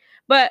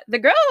 But the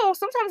girls,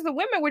 sometimes the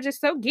women were just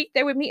so geeked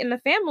they would meet in the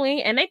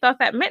family and they thought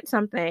that meant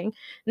something.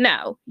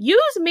 No,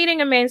 use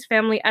meeting a man's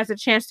family as a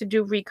chance to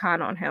do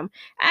recon on him.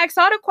 Ask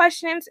all the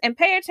questions and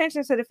pay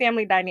attention to the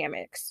family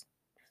dynamics.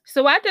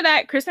 So after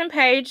that, Chris and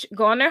Paige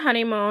go on their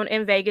honeymoon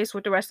in Vegas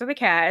with the rest of the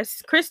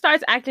cast. Chris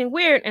starts acting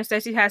weird and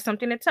says he has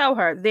something to tell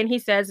her. Then he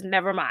says,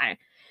 never mind.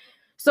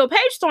 So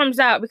Paige storms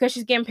out because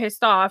she's getting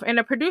pissed off, and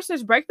the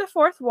producers break the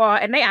fourth wall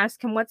and they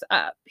ask him what's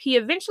up. He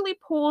eventually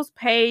pulls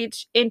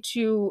Paige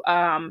into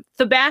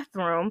the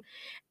bathroom,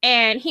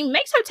 and he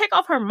makes her take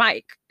off her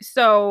mic.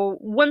 So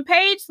when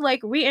Paige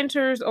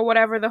re-enters or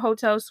whatever the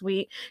hotel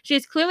suite,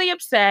 she's clearly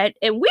upset,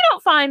 and we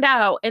don't find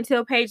out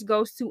until Paige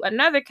goes to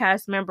another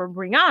cast member,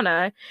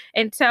 Brianna,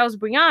 and tells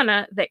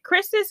Brianna that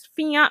Chris's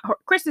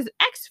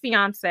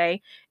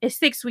ex-fiance is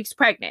 6 weeks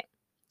pregnant.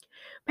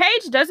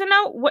 Paige doesn't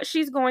know what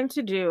she's going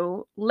to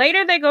do.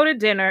 Later, they go to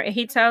dinner, and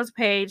he tells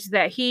Paige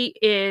that he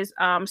is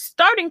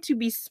starting to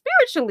be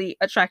spiritually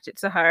attracted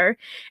to her,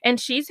 and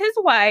she's his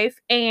wife,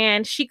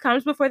 and she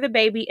comes before the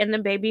baby and the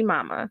baby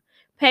mama.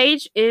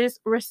 Paige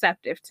is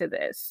receptive to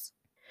this.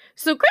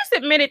 So Chris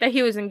admitted that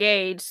he was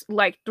engaged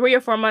 3 or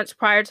 4 months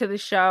prior to the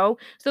show.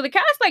 So the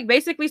cast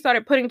basically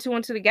started putting two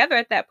and two together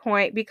at that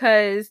point,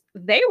 because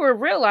they were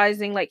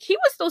realizing he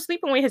was still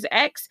sleeping with his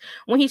ex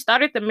when he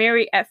started the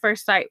Married at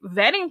First Sight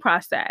vetting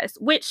process,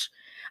 which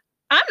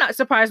I'm not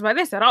surprised by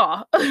this at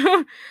all.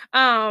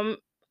 I'm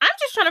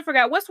just trying to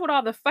figure out what's with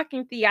all the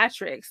fucking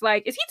theatrics.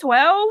 Is he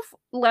 12?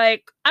 I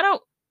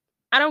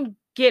don't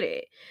get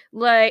it.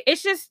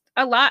 It's just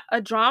a lot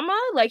of drama.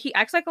 He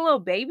acts like a little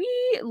baby.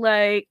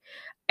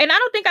 And I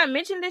don't think I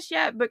mentioned this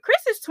yet, but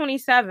Chris is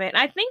 27.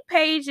 I think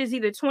Paige is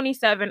either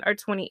 27 or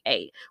 28. We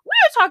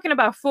are talking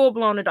about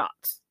full-blown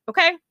adults,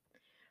 okay?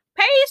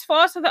 Paige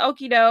falls to the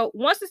okie doke,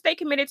 wants to stay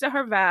committed to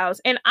her vows,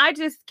 and I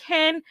just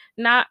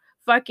cannot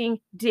fucking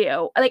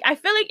deal. I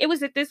feel like it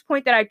was at this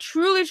point that I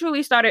truly,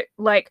 truly started,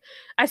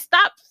 I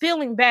stopped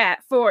feeling bad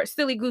for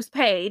Silly Goose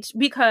Paige,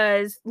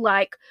 because,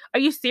 are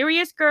you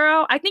serious,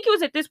 girl? I think it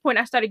was at this point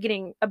I started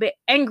getting a bit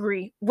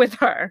angry with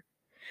her.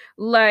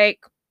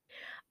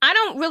 I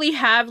don't really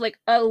have like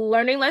a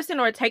learning lesson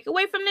or a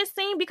takeaway from this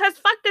scene because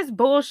fuck this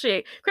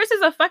bullshit. Chris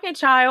is a fucking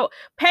child.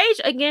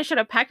 Paige again should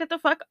have packed it the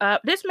fuck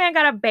up. This man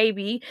got a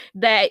baby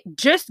that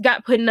just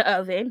got put in the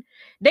oven.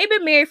 They've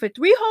been married for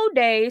 3 whole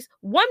days.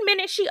 1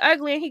 minute she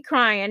ugly and he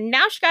crying.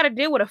 Now she got to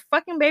deal with a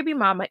fucking baby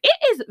mama. It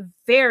is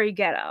very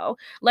ghetto.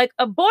 Like,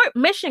 abort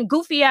mission,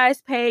 goofy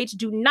ass Paige.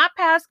 Do not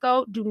pass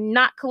go. Do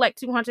not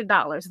collect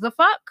 $200. The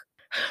fuck?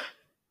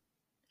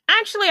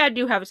 Actually, I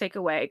do have a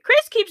takeaway.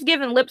 Chris keeps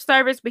giving lip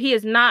service, but he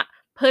is not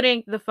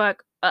putting the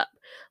fuck up.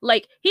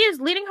 Like, he is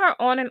leading her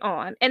on and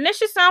on. And this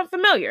should sound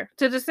familiar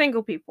to the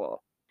single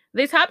people.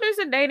 This happens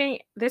in dating.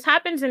 This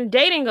happens in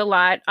dating a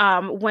lot.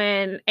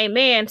 When a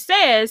man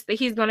says that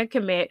he's going to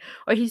commit,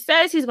 or he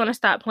says he's going to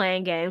stop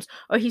playing games,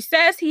 or he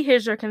says he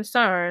hears your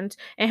concerns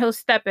and he'll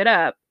step it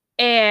up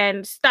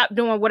and stop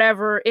doing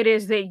whatever it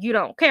is that you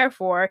don't care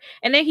for,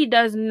 and then he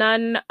does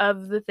none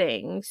of the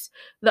things.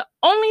 The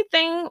only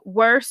thing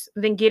worse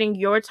than getting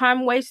your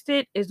time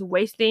wasted is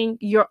wasting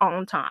your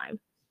own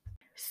time.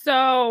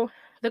 So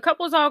the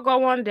couples all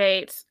go on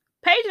dates.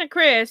 Paige and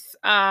Chris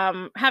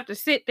have to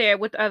sit there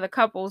with the other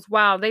couples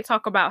while they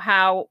talk about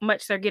how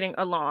much they're getting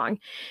along.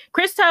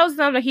 Chris tells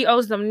them that he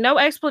owes them no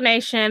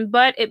explanation,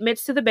 but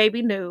admits to the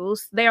baby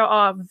news. They are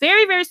all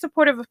very, very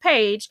supportive of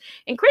Paige,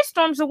 and Chris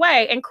storms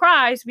away and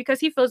cries because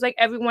he feels like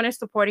everyone is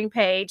supporting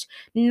Paige,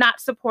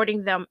 not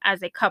supporting them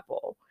as a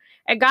couple.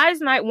 At guys'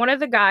 night, one of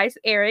the guys,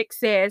 Eric,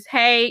 says,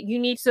 hey, you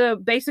need to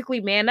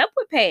basically man up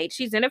with Paige.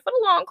 She's in it for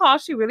the long haul.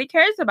 She really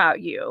cares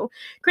about you.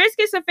 Chris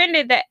gets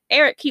offended that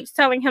Eric keeps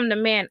telling him to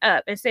man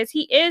up and says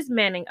he is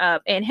manning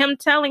up, and him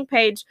telling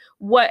Paige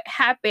what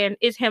happened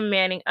is him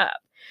manning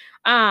up.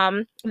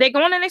 They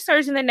go on an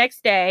excursion the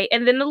next day,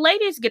 and then the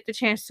ladies get the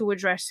chance to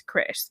address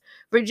Chris.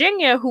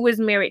 Virginia, who is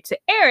married to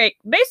Eric,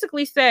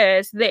 basically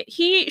says that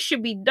he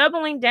should be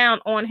doubling down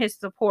on his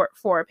support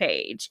for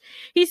Paige.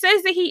 He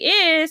says that he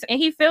is, and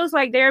he feels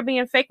like they're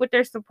being fake with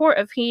their support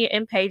of he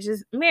and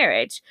Paige's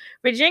marriage.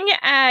 Virginia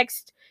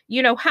asked,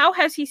 how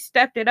has he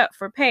stepped it up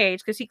for Paige?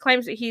 Because he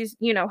claims that he's,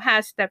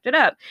 has stepped it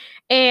up.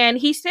 And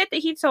he said that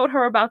he told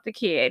her about the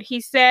kid.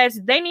 He says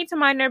they need to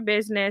mind their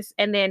business,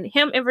 and then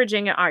him and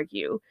Virginia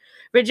argue.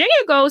 Virginia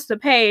goes to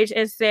Paige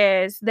and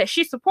says that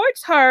she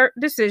supports her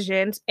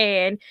decisions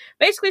and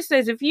basically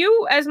says, if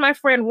you, as my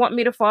friend, want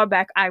me to fall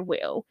back, I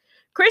will.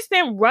 Chris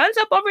then runs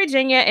up on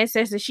Virginia and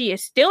says that she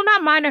is still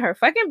not minding her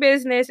fucking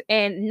business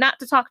and not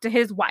to talk to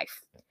his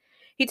wife.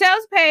 He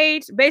tells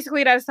Paige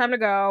basically that it's time to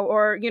go,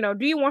 or, do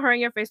you want her in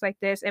your face like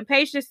this? And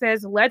Paige just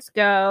says, let's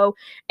go.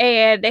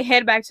 And they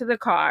head back to the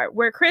car,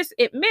 where Chris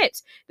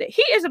admits that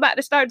he is about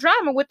to start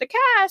drama with the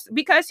cast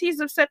because he's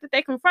upset that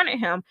they confronted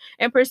him,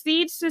 and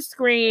proceeds to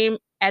scream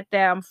at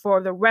them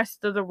for the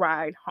rest of the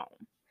ride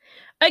home.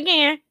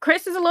 Again,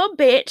 Chris is a little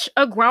bitch,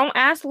 a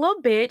grown-ass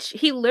little bitch.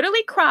 He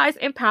literally cries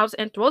and pouts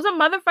and throws a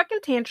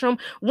motherfucking tantrum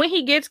when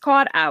he gets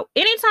called out.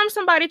 Anytime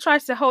somebody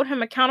tries to hold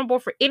him accountable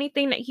for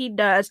anything that he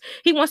does,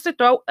 he wants to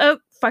throw a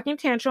fucking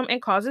tantrum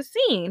and cause a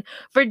scene.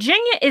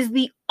 Virginia is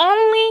the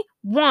only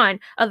one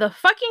of the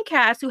fucking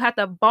cast who had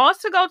the balls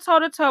to go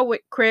toe-to-toe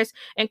with Chris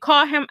and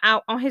call him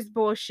out on his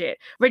bullshit.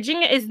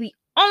 Virginia is the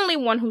only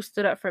one who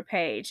stood up for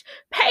Paige.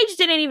 Paige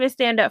didn't even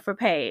stand up for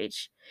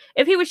Paige.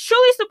 If he was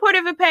truly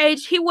supportive of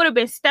Paige, he would have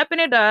been stepping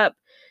it up,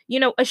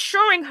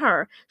 assuring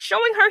her,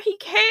 showing her he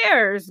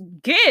cares,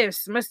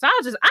 gifts,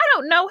 massages, I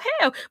don't know,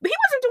 hell. But he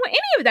wasn't doing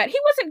any of that. He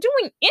wasn't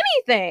doing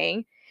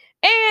anything.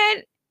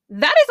 And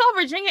that is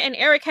all Virginia and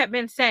Eric have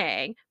been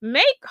saying.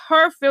 Make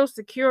her feel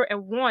secure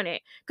and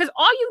wanted. Because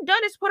all you've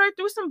done is put her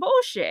through some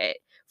bullshit.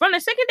 From the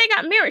second they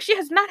got married, she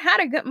has not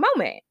had a good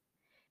moment.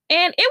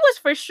 And it was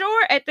for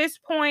sure at this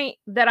point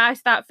that I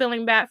stopped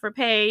feeling bad for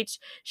Paige.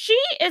 She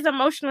is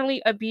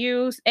emotionally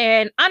abused.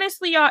 And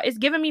honestly, y'all, it's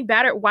giving me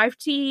battered wife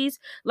tease.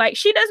 Like,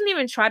 she doesn't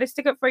even try to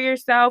stick up for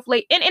yourself.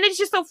 Like, and it's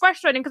just so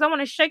frustrating because I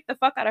want to shake the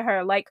fuck out of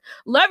her. Like,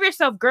 love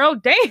yourself, girl.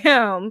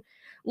 Damn.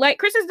 Like,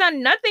 Chris has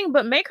done nothing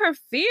but make her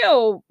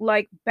feel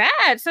like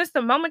bad since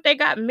the moment they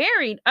got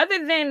married,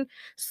 other than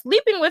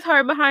sleeping with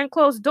her behind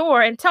closed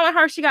door and telling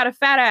her she got a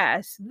fat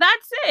ass.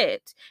 That's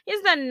it.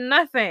 He's done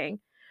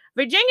nothing.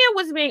 Virginia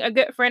was being a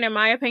good friend, in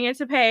my opinion,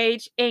 to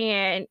Paige.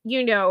 And, she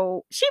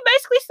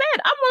basically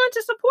said, I'm willing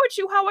to support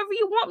you however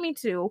you want me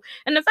to.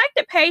 And the fact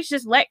that Paige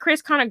just let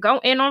Chris kind of go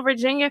in on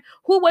Virginia,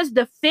 who was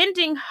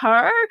defending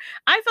her,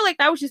 I feel like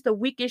that was just the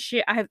weakest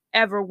shit I have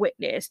ever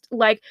witnessed.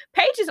 Like,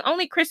 Paige is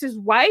only Chris's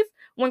wife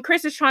when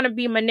Chris is trying to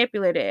be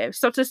manipulative.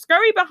 So to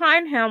scurry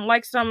behind him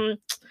like some,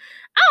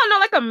 I don't know,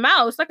 like a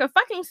mouse, like a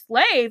fucking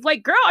slave.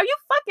 Like, girl, are you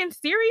fucking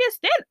serious?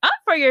 Stand up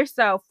for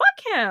yourself.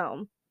 Fuck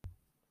him.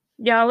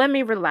 Y'all, let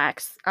me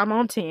relax. I'm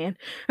on 10.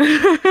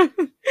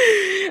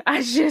 It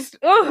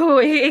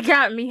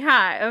got me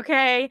hot,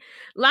 okay?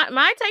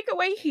 My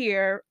takeaway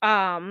here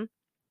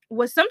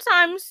was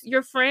sometimes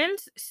your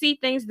friends see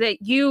things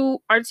that you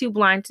are too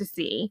blind to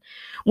see.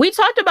 We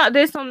talked about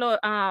this on the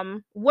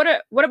What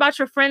About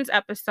Your Friends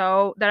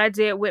episode that I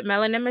did with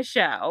Melanie and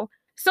Michelle.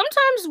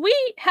 Sometimes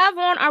we have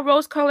on our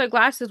rose colored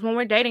glasses when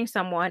we're dating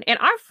someone, and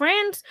our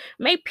friends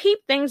may peep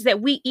things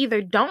that we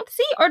either don't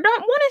see or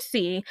don't want to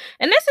see.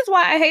 And this is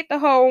why I hate the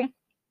whole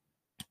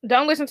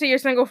don't listen to your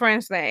single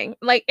friends thing.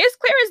 Like, it's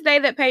clear as day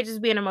that Paige is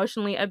being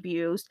emotionally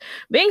abused.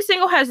 Being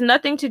single has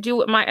nothing to do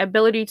with my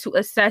ability to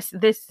assess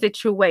this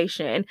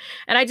situation.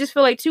 And I just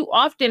feel like too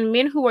often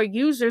men who are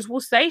users will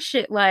say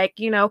shit like,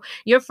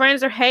 your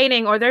friends are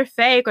hating or they're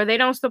fake or they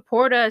don't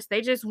support us.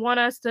 They just want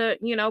us to,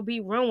 be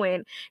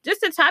ruined.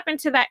 Just to tap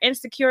into that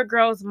insecure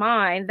girl's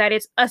mind that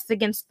it's us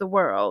against the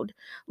world.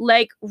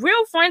 Like,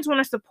 real friends want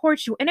to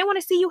support you and they want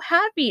to see you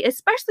happy,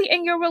 especially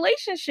in your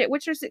relationship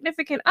with your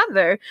significant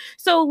other.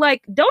 So,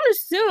 like, don't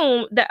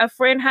assume that a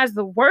friend has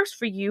the worst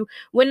for you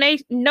when they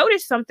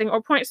notice something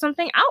or point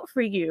something out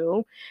for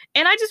you.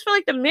 And I just feel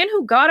like the men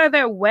who go out of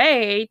their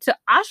way to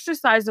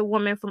ostracize a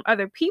woman from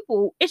other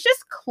people, it's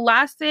just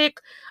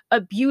classic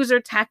abuser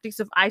tactics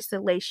of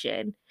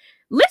isolation.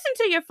 Listen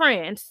to your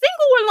friends,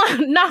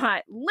 single or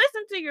not,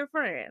 listen to your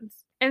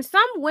friends. And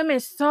some women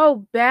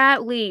so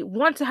badly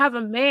want to have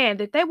a man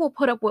that they will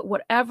put up with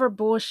whatever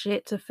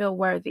bullshit to feel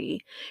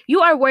worthy. You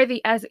are worthy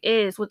as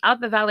is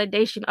without the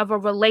validation of a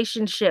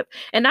relationship.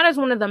 And that is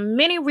one of the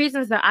many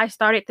reasons that I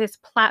started this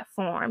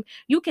platform.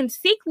 You can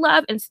seek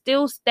love and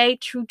still stay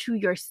true to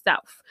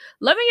yourself.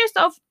 Loving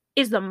yourself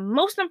is the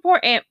most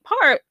important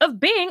part of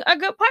being a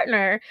good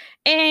partner.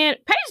 And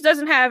Paige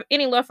doesn't have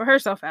any love for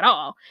herself at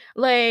all.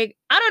 Like,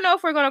 I don't know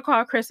if we're going to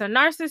call Chris a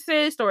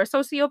narcissist or a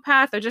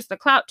sociopath or just a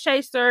clout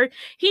chaser.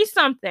 He's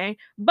something,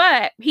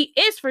 but he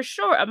is for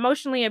sure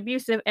emotionally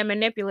abusive and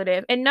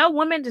manipulative. And no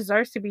woman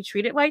deserves to be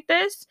treated like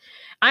this.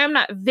 I am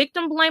not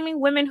victim blaming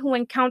women who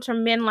encounter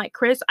men like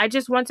Chris. I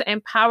just want to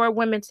empower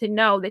women to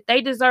know that they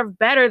deserve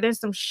better than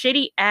some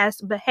shitty ass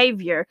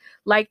behavior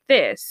like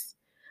this.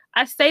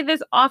 I say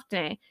this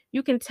often.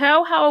 You can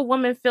tell how a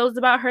woman feels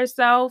about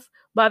herself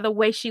by the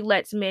way she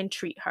lets men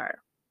treat her.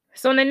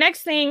 So in the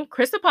next scene,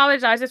 Chris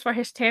apologizes for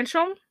his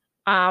tantrum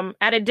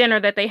at a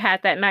dinner that they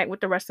had that night with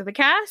the rest of the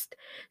cast.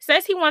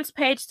 Says he wants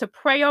Paige to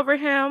pray over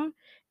him.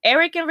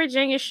 Eric and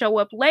Virginia show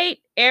up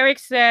late. Eric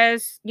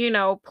says,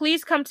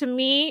 please come to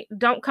me.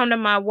 Don't come to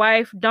my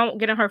wife. Don't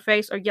get in her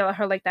face or yell at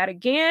her like that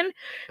again.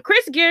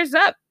 Chris gears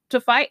up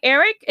to fight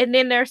Eric, and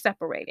then they're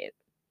separated.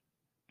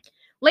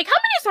 Like, how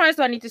many times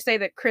do I need to say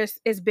that Chris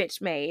is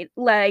bitch made?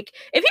 Like,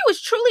 if he was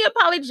truly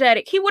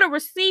apologetic, he would have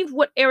received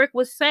what Eric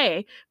was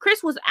saying.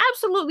 Chris was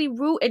absolutely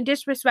rude and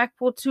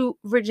disrespectful to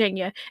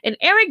Virginia. And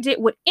Eric did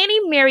what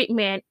any married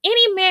man,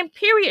 any man,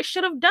 period,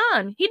 should have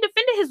done. He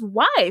defended his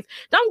wife.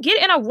 Don't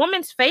get in a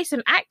woman's face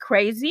and act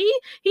crazy.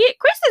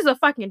 Chris is a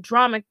fucking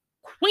drama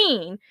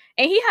queen,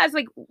 and he has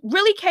like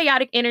really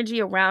chaotic energy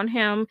around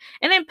him.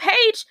 And then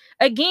Paige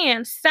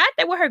again sat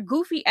there with her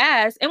goofy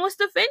ass and was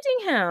defending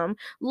him.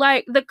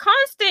 Like, the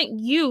constant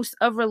use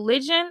of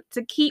religion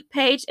to keep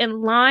Paige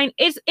in line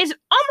is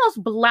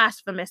almost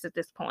blasphemous at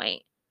this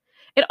point.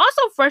 It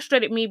also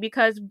frustrated me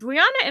because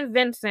Brianna and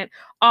Vincent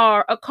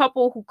are a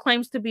couple who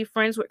claims to be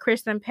friends with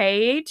Chris and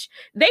Paige.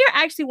 They are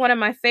actually one of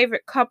my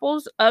favorite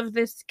couples of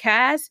this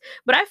cast,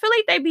 but I feel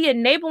like they be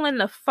enabling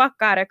the fuck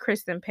out of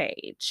Chris and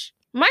Paige.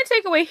 My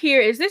takeaway here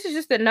is this is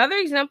just another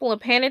example of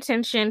paying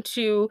attention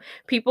to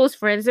people's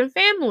friends and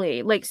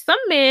family. Like, some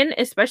men,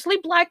 especially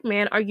Black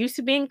men, are used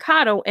to being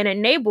coddled and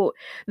enabled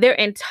their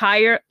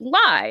entire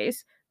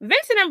lives.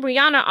 Vincent and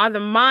Brianna are the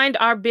mind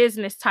our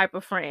business type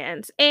of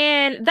friends.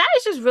 And that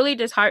is just really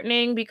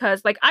disheartening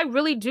because, like, I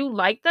really do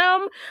like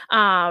them.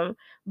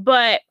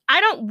 But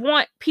I don't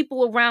want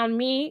people around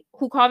me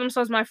who call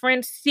themselves my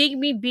friends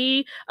seeing me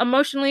be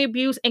emotionally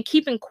abused and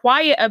keeping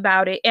quiet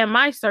about it in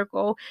my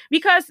circle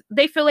because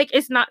they feel like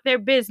it's not their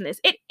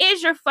business. It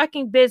is your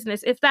fucking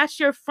business if that's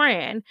your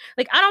friend.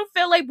 Like, I don't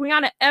feel like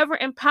Brianna ever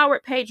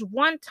empowered Paige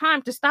one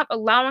time to stop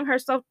allowing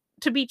herself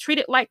to be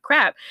treated like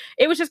crap.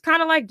 It was just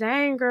kind of like,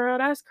 dang, girl,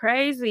 that's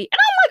crazy. And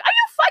I'm like, are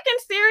you fucking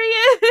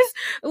serious?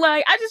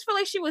 Like, I just feel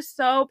like she was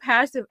so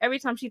passive every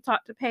time she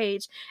talked to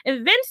Paige.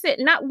 And Vincent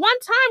not one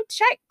time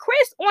checked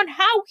Chris on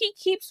how he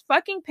keeps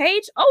fucking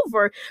Paige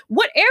over.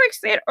 What Eric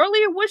said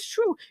earlier was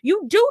true.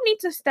 You do need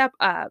to step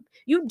up.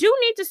 You do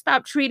need to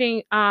stop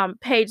treating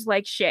Paige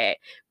like shit.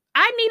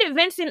 I needed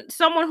Vincent,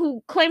 someone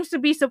who claims to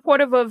be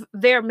supportive of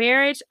their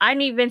marriage. I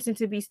need Vincent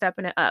to be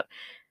stepping it up.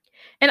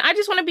 And I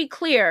just want to be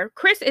clear,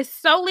 Chris is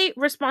solely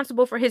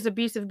responsible for his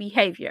abusive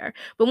behavior.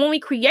 But when we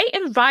create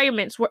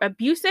environments where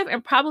abusive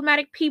and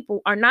problematic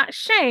people are not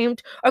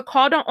shamed or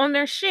called on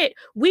their shit,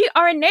 we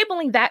are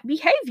enabling that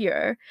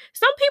behavior.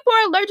 Some people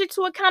are allergic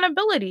to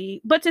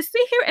accountability, but to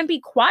sit here and be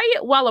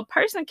quiet while a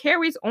person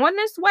carries on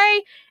this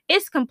way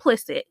is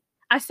complicit.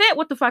 I said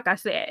what the fuck I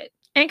said.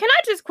 And can I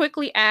just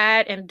quickly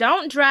add, and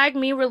don't drag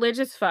me,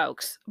 religious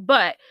folks,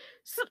 but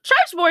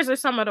church boys are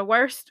some of the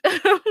worst.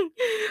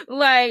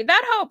 Like,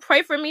 that whole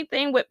pray for me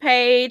thing with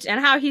Paige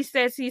and how he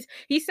says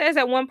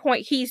at one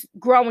point he's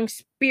growing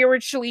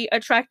spiritually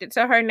attracted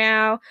to her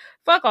now.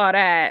 Fuck all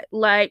that.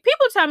 Like,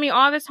 people tell me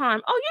all the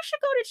time, oh, you should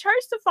go to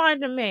church to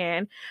find a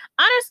man.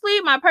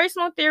 Honestly, my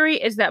personal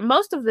theory is that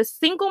most of the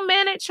single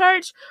men at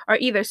church are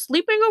either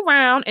sleeping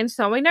around and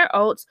sowing their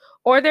oats,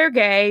 or they're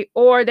gay,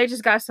 or they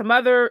just got some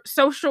other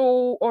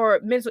social or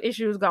mental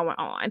issues going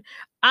on.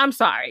 I'm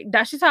sorry.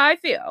 That's just how I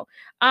feel.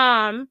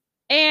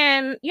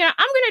 And yeah,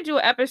 I'm gonna do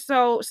an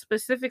episode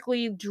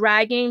specifically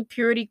dragging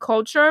purity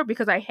culture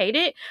because I hate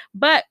it.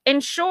 But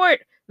in short,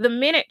 the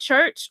men at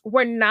church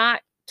were not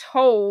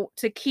told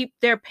to keep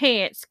their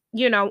pants,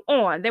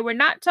 on. They were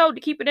not told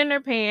to keep it in their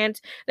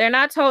pants. They're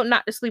not told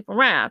not to sleep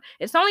around.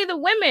 It's only the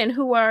women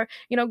who are,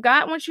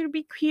 God wants you to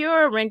be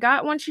pure and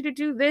God wants you to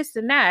do this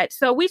and that.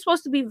 So we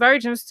supposed to be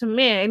virgins to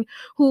men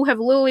who have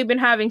literally been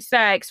having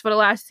sex for the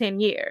last 10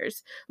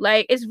 years.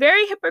 Like, it's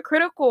very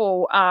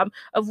hypocritical of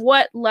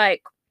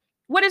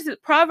what is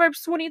it?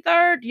 Proverbs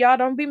 23rd? Y'all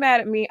don't be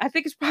mad at me. I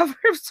think it's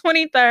Proverbs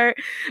 23rd.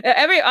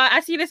 I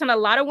see this in a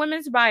lot of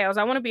women's bios.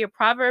 I want to be a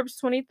Proverbs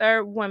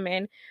 23rd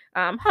woman.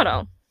 Hold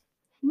on.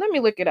 Let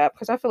me look it up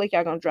because I feel like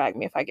y'all gonna drag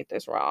me if I get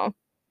this wrong.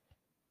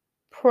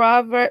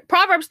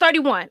 Proverbs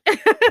 31.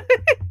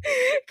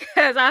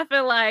 Because I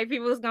feel like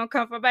people is gonna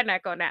come for my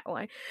neck on that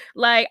one.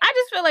 Like, I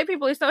just feel like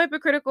people are so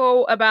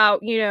hypocritical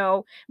about,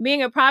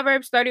 being a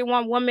Proverbs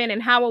 31 woman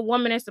and how a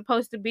woman is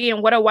supposed to be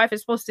and what a wife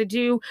is supposed to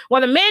do,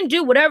 while the men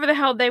do whatever the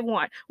hell they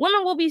want.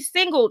 Women will be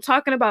single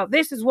talking about,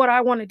 this is what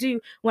I want to do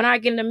when I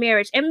get into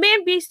marriage, and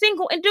men be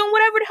single and doing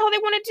whatever the hell they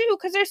want to do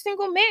because they're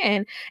single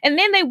men. And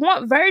then they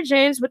want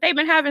virgins, but they've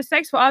been having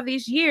sex for all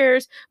these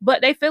years,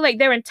 but they feel like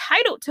they're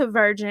entitled to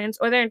virgins,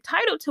 or they're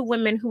entitled to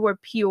women who are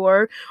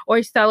pure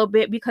or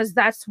celibate because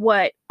that's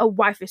what a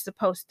wife is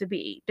supposed to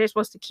be. They're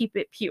supposed to keep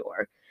it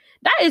pure.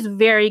 That is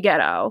very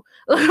ghetto.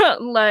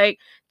 Like,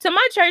 to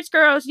my church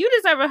girls, you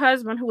deserve a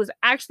husband who is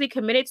actually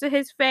committed to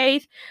his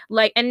faith,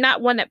 like, and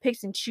not one that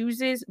picks and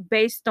chooses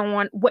based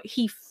on what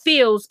he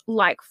feels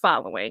like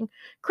following.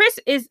 Chris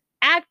is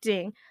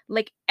acting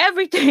like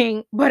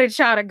everything but a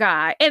child of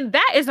God, and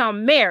that is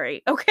on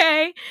Mary,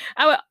 okay?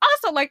 I would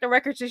also like the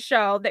record to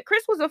show that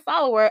Chris was a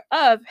follower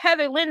of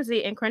Heather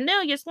Lindsay and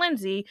Cornelius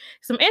Lindsay,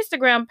 some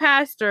Instagram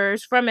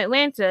pastors from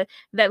Atlanta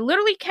that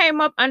literally came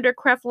up under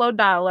Creflo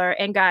Dollar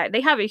and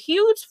they have a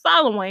huge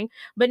following,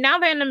 but now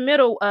they're in the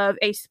middle of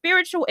a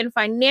spiritual and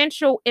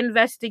financial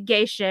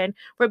investigation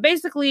for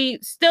basically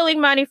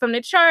stealing money from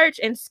the church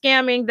and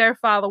scamming their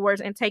followers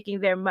and taking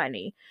their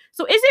money.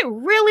 So is it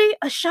really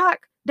a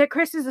shock that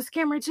Chris is a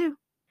scammer too?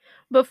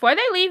 Before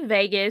they leave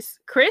Vegas,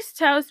 Chris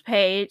tells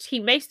Paige he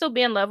may still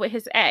be in love with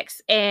his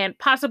ex and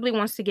possibly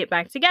wants to get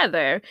back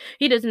together.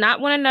 He does not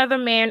want another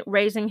man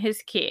raising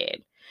his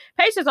kid.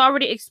 Paige has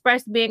already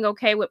expressed being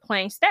okay with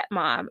playing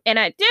stepmom, and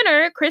at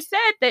dinner, Chris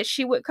said that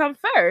she would come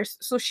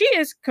first, so she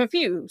is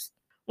confused.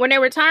 When they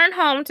return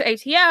home to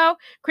ATL,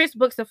 Chris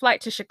books a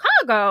flight to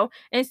Chicago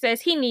and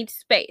says he needs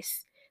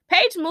space.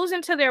 Paige moves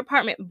into their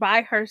apartment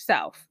by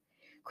herself.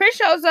 Chris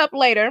shows up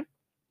later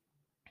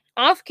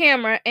off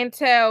camera and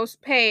tells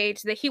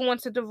Paige that he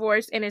wants a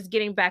divorce and is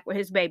getting back with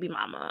his baby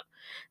mama.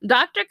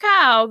 Dr.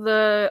 Kyle,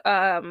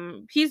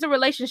 he's a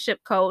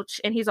relationship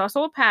coach and he's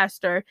also a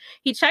pastor.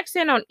 He checks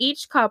in on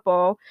each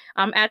couple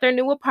at their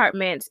new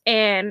apartments,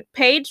 and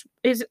Paige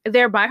is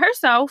there by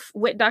herself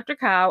with Dr.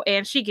 Kyle,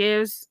 and she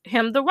gives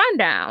him the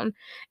rundown.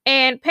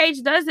 And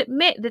Paige does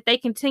admit that they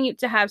continued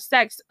to have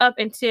sex up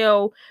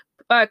until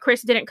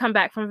Chris didn't come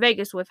back from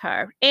Vegas with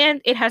her,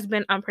 and it has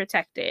been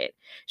unprotected.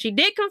 She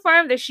did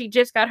confirm that she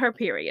just got her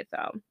period,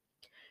 though.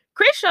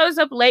 Chris shows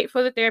up late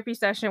for the therapy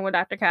session with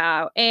Dr.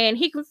 Kyle, and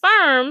he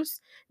confirms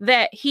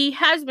that he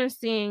has been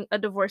seeing a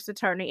divorce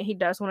attorney and he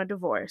does want a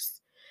divorce.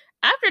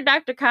 After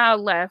Dr.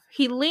 Kyle left,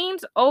 he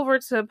leans over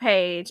to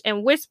Paige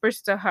and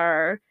whispers to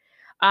her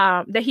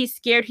that he's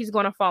scared he's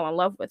going to fall in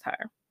love with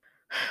her.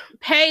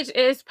 Paige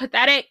is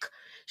pathetic.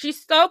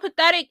 She's so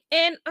pathetic.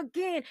 And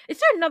again, is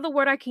there another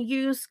word I can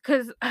use?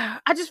 Because I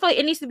just feel like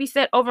it needs to be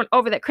said over and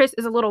over that Chris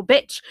is a little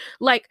bitch.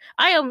 Like,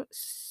 I am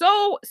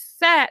so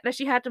sad that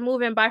she had to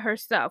move in by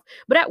herself.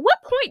 But at what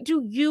point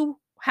do you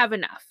have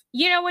enough?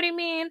 You know what I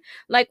mean?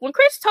 Like, when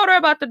Chris told her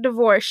about the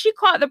divorce, she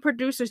called the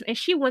producers and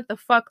she went the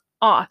fuck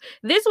off.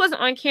 This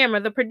wasn't on camera.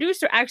 The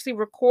producer actually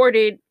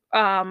recorded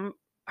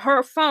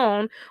her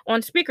phone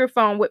on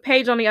speakerphone with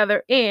Paige on the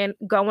other end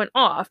going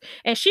off.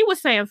 And she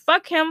was saying,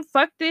 fuck him,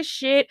 fuck this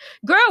shit.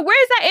 Girl,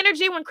 where's that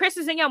energy when Chris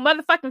is in your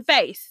motherfucking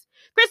face?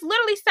 Chris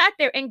literally sat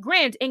there and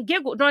grinned and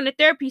giggled during the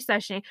therapy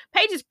session.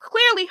 Paige is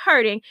clearly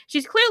hurting.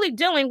 She's clearly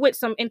dealing with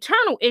some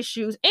internal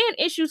issues and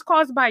issues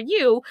caused by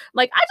you.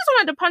 Like, I just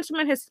wanted to punch him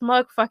in his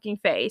smug fucking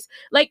face.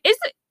 Like, is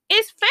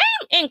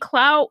fame and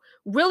clout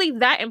really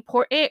that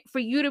important for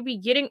you to be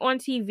getting on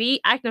TV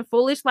acting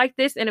foolish like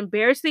this and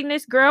embarrassing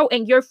this girl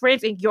and your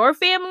friends and your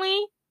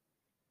family?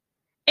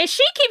 And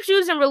she keeps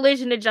using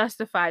religion to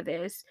justify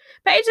this.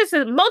 Paige has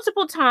said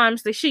multiple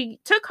times that she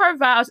took her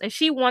vows and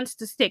she wants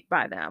to stick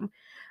by them.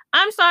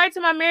 I'm sorry to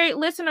my married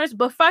listeners,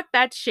 but fuck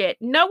that shit.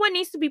 No one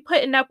needs to be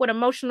putting up with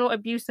emotional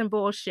abuse and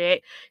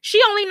bullshit.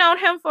 She only known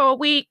him for a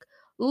week.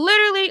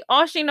 Literally,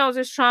 all she knows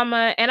is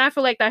trauma, and I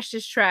feel like that's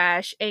just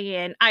trash.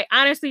 And I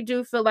honestly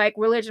do feel like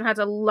religion has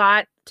a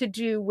lot to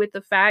do with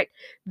the fact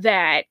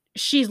that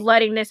she's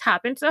letting this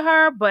happen to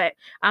her. But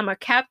I'm gonna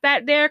cap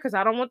that there because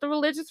I don't want the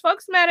religious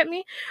folks mad at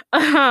me.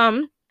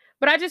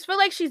 But I just feel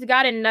like she's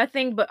gotten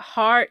nothing but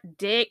hard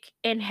dick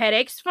and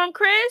headaches from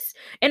Chris.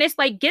 And it's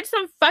like, get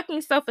some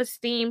fucking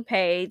self-esteem,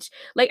 Paige.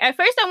 Like, at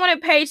first I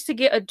wanted Paige to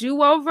get a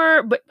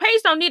do-over, but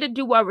Paige don't need a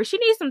do-over. She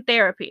needs some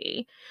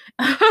therapy.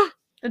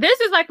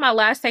 This is like my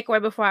last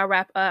takeaway before I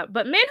wrap up.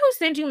 But men who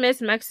send you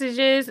missed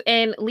messages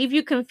and leave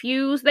you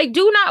confused, they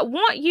do not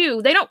want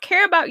you. They don't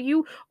care about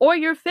you or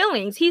your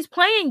feelings. He's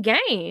playing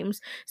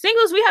games.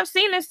 Singles, we have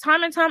seen this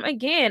time and time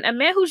again. A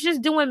man who's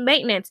just doing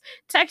maintenance,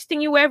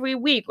 texting you every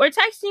week or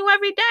texting you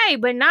every day,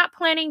 but not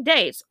planning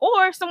dates.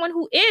 Or someone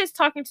who is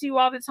talking to you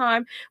all the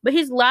time, but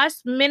he's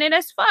last minute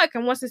as fuck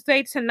and wants to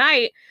say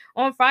tonight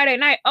on Friday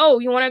night, oh,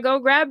 you want to go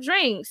grab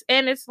drinks?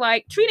 And it's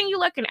like treating you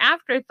like an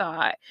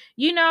afterthought,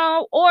 you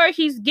know, or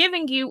he's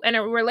giving you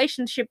a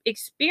relationship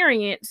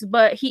experience,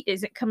 but he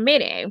isn't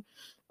committing,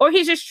 or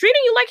he's just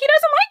treating you like he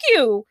doesn't like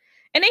you.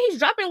 And then he's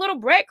dropping little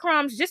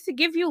breadcrumbs just to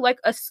give you like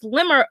a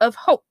slimmer of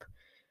hope.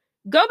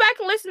 Go back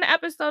and listen to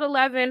episode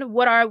 11.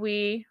 What are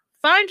we?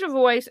 Find your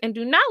voice and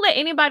do not let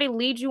anybody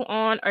lead you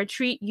on or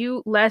treat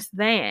you less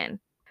than.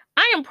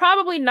 I am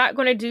probably not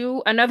going to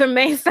do another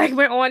main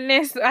segment on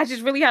this. I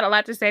just really had a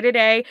lot to say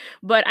today,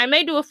 but I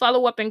may do a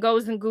follow-up in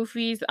Goes and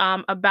Goofies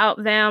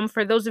about them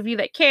for those of you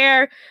that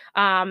care.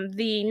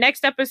 The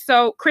next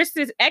episode,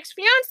 Chris's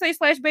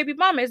ex-fiance / baby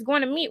mama is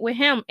going to meet with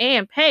him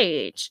and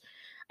Paige.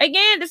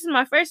 Again, this is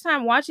my first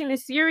time watching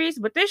this series,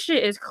 but this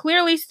shit is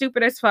clearly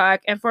stupid as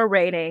fuck, and for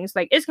ratings,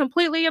 like, it's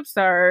completely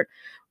absurd.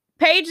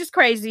 Paige is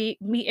crazy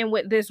meeting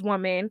with this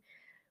woman.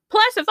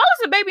 Plus, if I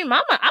was a baby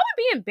mama, I would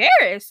be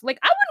embarrassed. Like,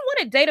 I wouldn't want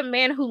to date a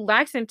man who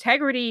lacks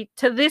integrity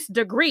to this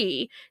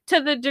degree, to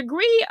the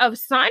degree of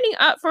signing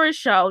up for a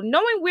show,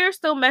 knowing we're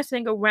still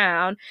messing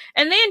around,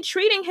 and then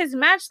treating his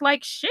match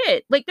like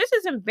shit. Like, this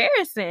is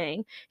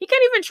embarrassing. He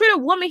can't even treat a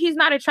woman he's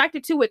not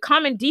attracted to with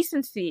common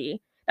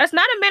decency. That's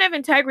not a man of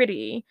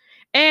integrity.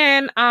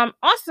 And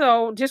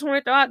also, just want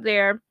to throw out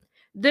there,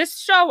 this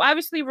show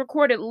obviously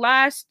recorded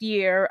last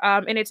year,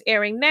 and it's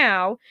airing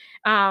now.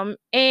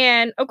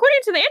 And according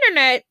to the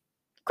internet,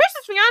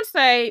 Chris's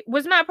fiance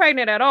was not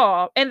pregnant at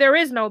all, and there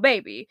is no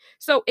baby.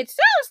 So it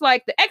sounds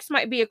like the ex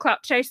might be a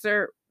clout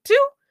chaser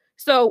too.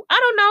 So I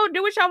don't know.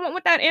 Do what y'all want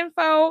with that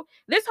info.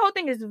 This whole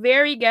thing is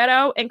very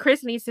ghetto, and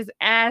Chris needs his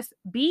ass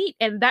beat,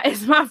 and that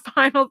is my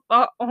final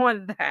thought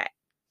on that.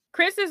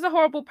 Chris is a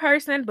horrible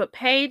person, but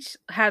Paige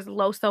has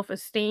low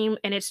self-esteem,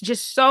 and it's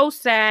just so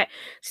sad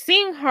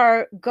seeing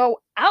her go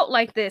out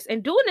like this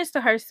and doing this to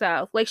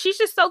herself. Like, she's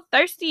just so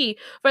thirsty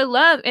for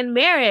love and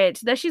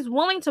marriage that she's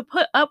willing to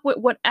put up with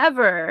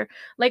whatever.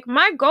 Like,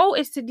 my goal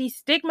is to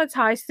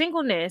destigmatize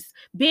singleness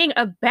being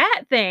a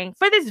bad thing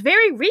for this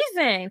very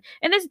reason.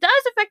 And this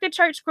does affect the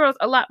church girls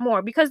a lot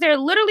more because they're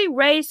literally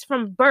raised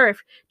from birth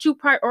to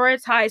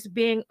prioritize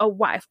being a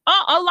wife.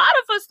 A lot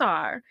of us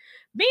are.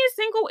 Being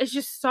single is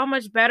just so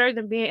much better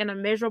than being in a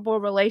miserable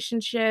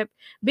relationship.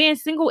 Being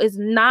single is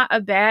not a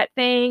bad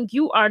thing.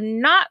 You are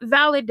not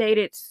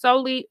validated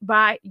solely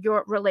by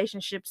your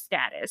relationship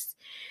status.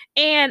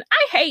 And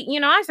I hate,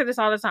 I say this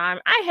all the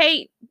time, I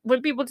hate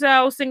when people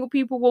tell single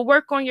people, well,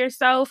 work on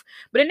yourself.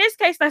 But in this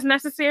case, that's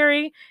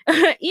necessary.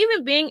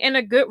 Even being in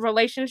a good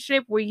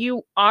relationship where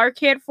you are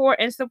cared for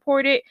and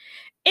supported,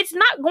 it's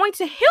not going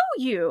to heal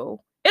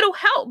you. It'll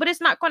help, but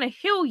it's not going to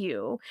heal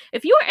you.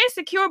 If you are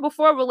insecure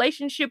before a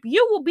relationship,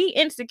 you will be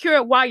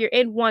insecure while you're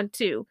in one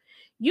too.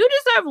 You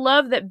deserve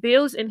love that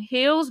builds and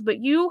heals, but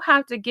you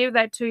have to give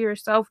that to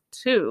yourself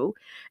too.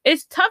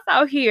 It's tough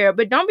out here,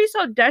 but don't be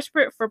so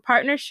desperate for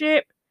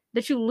partnership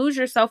that you lose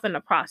yourself in the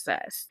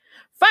process.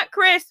 Fuck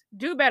Chris,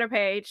 do better,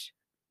 Paige.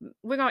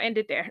 We're going to end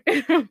it there.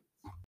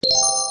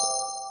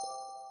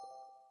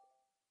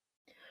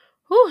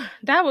 Whew,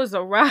 that was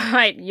a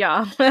ride,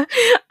 y'all.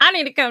 I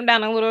need to come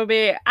down a little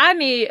bit. I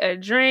need a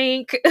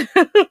drink.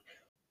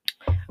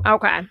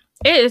 Okay.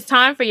 It is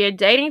time for your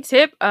dating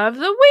tip of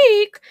the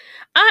week.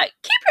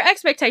 Keep your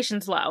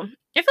expectations low.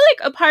 I feel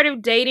like a part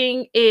of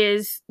dating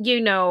is,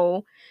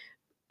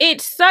 it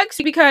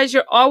sucks because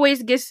you're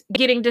always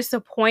getting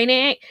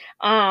disappointed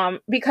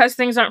because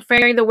things aren't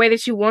faring the way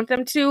that you want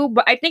them to.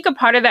 But I think a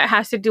part of that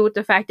has to do with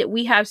the fact that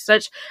we have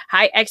such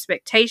high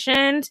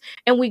expectations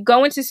and we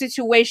go into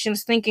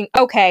situations thinking,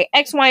 okay,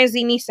 X, Y, and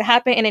Z needs to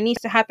happen and it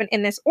needs to happen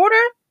in this order.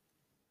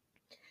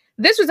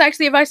 This was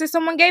actually advice that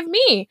someone gave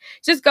me.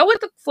 Just go with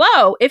the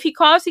flow. If he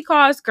calls,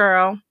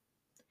 girl.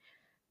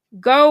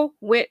 Go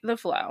with the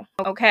flow,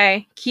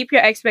 okay? Keep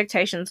your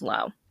expectations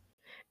low.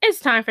 It's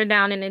time for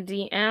Down in the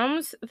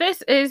DMs.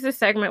 This is the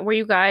segment where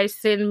you guys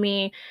send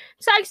me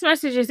text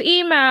messages,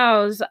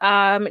 emails,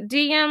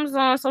 DMs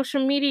on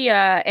social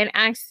media, and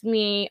ask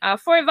me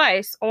for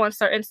advice on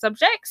certain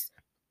subjects.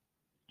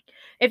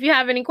 If you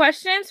have any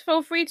questions,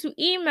 feel free to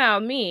email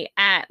me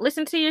at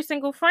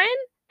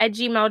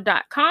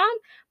listentoyoursinglefriend@gmail.com.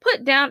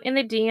 Put down in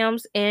the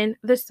DMs in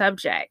the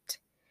subject.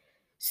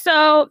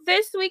 So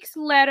this week's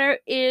letter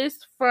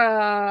is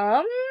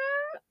from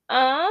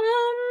I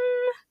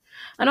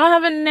don't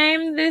have a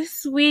name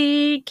this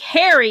week.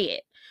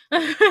 Harriet.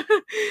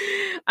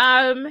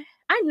 I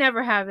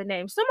never have a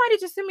name. Somebody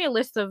just send me a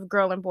list of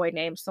girl and boy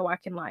names so I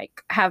can like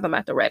have them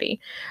at the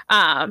ready.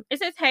 It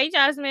says, "Hey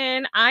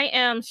Jasmine, I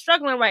am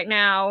struggling right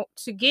now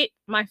to get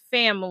my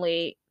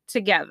family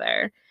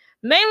together.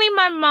 Mainly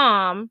my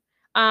mom,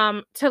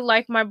 to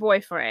like my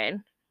boyfriend.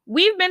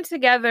 We've been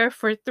together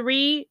for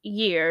 3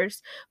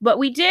 years, but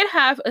we did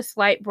have a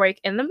slight break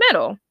in the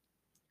middle.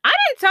 I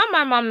didn't tell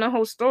my mom the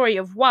whole story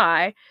of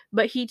why,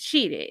 but he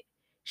cheated.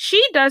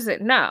 She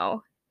doesn't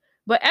know.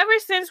 But ever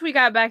since we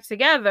got back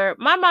together,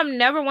 my mom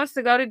never wants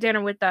to go to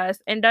dinner with us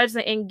and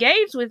doesn't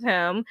engage with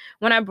him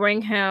when I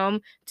bring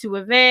him to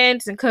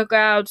events and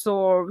cookouts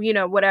or,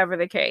 whatever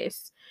the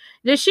case.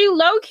 Does she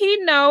low key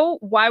know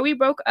why we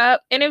broke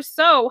up? And if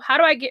so, how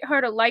do I get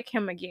her to like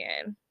him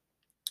again?"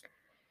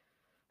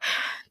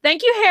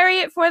 Thank you,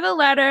 Harriet, for the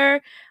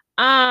letter.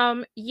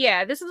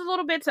 Yeah, this is a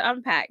little bit to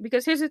unpack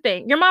because here's the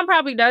thing. Your mom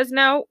probably does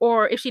know,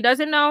 or if she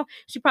doesn't know,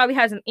 she probably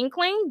has an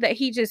inkling that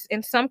he just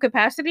in some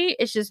capacity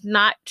is just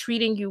not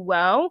treating you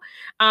well.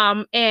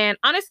 And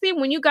honestly,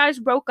 when you guys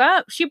broke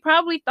up, she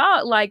probably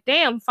thought like,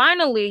 damn,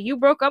 finally you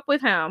broke up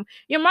with him.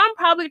 Your mom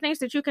probably thinks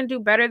that you can do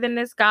better than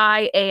this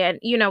guy.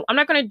 And, I'm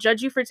not gonna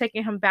judge you for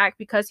taking him back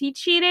because he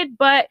cheated,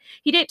 but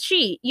he did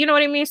cheat. You know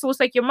what I mean? So it's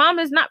like your mom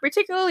is not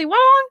particularly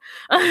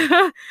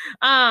wrong.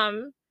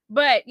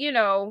 But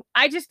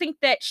I just think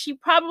that she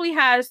probably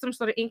has some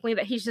sort of inkling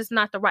that he's just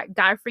not the right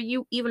guy for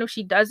you, even if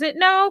she doesn't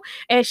know.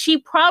 And she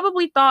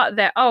probably thought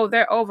that, oh,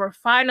 they're over.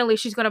 Finally,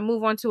 she's going to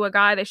move on to a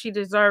guy that she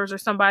deserves or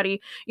somebody,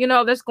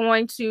 that's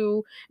going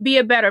to be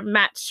a better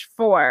match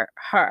for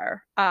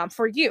her,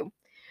 for you.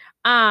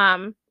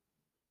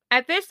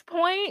 At this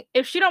point,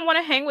 if she don't want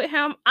to hang with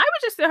him, I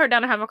would just sit her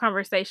down and have a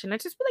conversation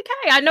and just be like,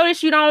 hey, I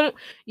noticed you know,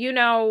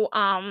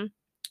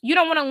 you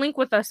don't want to link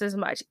with us as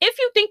much. If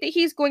you think that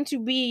he's going to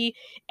be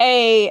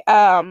a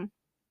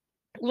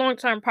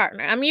long-term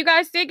partner. I mean, you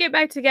guys did get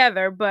back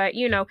together, but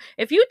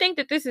if you think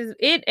that this is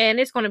it and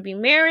it's going to be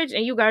marriage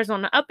and you guys are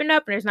on the up and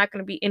up and there's not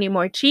going to be any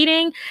more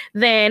cheating,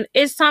 then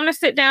it's time to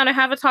sit down and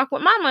have a talk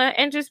with mama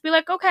and just be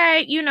like,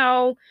 okay,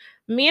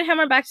 me and him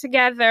are back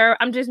together.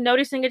 I'm just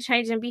noticing a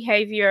change in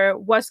behavior.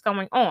 What's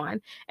going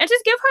on? And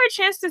just give her a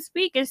chance to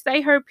speak and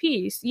say her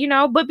piece,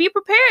 but be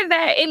prepared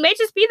that it may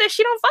just be that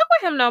she don't fuck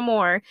with him no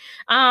more.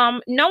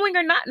 Knowing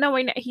or not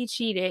knowing that he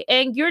cheated.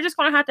 And you're just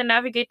gonna have to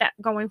navigate that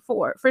going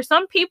forward. For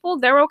some people,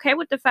 they're okay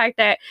with the fact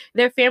that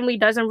their family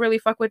doesn't really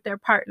fuck with their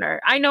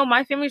partner. I know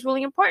my family is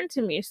really important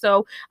to me.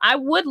 So I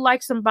would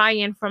like some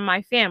buy-in from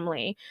my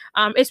family.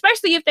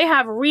 Especially if they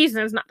have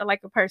reasons not to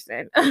like a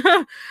person.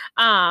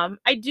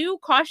 I do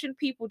caution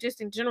people just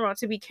in general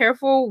to be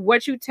careful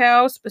what you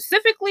tell,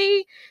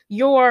 specifically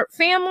your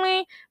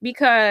family,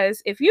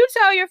 because if you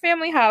tell your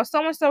family how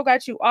so-and-so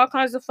got you all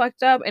kinds of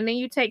fucked up and then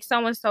you take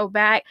so-and-so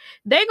back,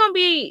 they're gonna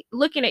be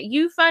looking at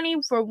you funny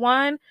for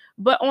one,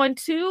 but on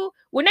two,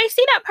 when they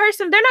see that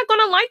person, they're not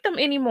gonna like them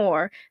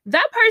anymore.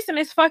 That person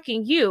is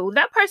fucking you.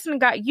 That person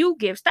got you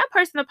gifts. That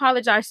person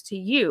apologized to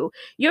you.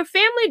 Your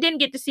family didn't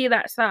get to see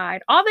that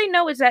side. All they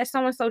know is that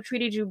so-and-so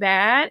treated you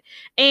bad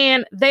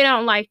and they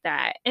don't like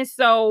that. And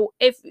so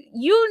if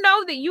you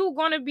know that you're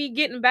going to be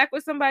getting back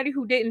with somebody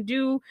who didn't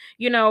do,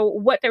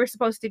 what they were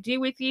supposed to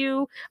do with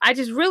you, I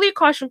just really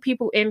caution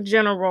people in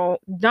general,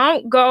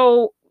 don't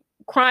go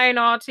crying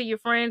all to your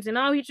friends and,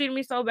 oh, he treated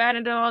me so bad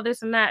and did all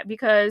this and that,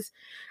 because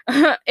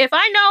if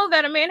I know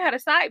that a man had a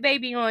side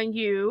baby on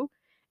you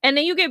and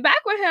then you get back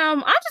with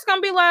him, I'm just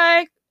gonna be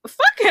like,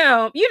 fuck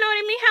him. You know what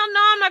I mean? Hell no,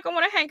 I'm not gonna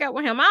want to hang out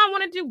with him. I don't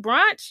want to do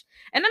brunch.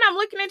 And then I'm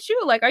looking at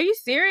you like, are you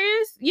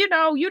serious?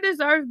 You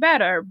deserve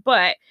better.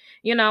 But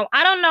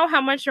I don't know how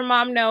much your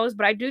mom knows,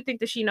 but I do think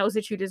that she knows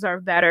that you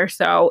deserve better.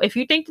 So if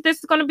you think that this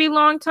is going to be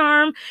long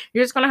term,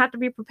 you're just going to have to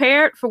be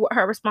prepared for what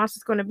her response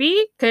is going to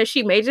be, because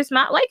she may just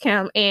not like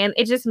him and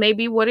it just may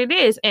be what it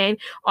is. And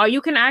all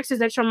you can ask is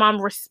that your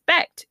mom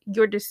respect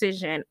your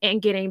decision in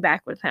getting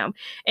back with him,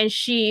 and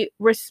she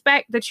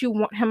respect that you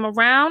want him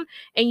around,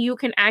 and you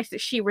can ask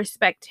that she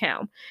respect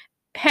him.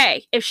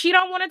 Hey, if she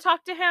don't want to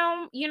talk to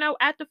him,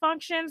 at the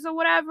functions or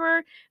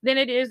whatever, then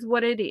it is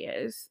what it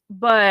is.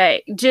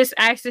 But just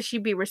ask that she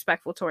be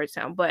respectful towards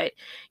him. But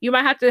you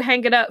might have to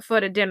hang it up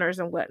for the dinners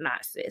and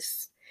whatnot,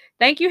 sis.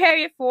 Thank you,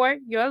 Harriet, for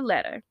your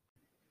letter.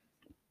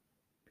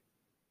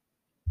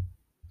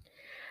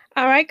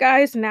 All right,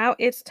 guys, now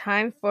it's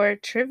time for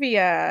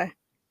trivia.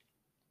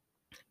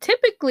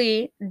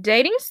 Typically,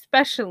 dating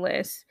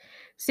specialists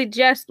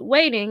suggest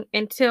waiting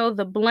until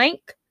the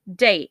blank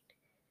date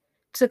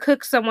to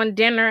cook someone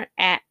dinner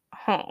at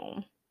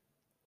home.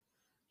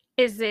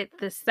 Is it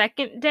the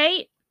second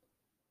date,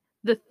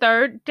 the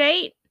third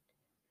date,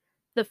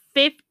 the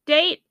fifth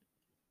date,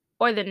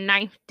 or the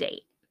ninth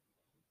date?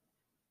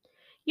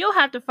 You'll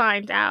have to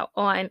find out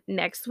on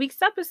next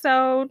week's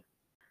episode.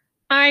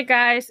 All right,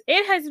 guys,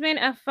 it has been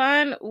a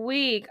fun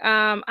week.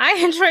 I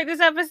enjoyed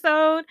this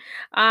episode.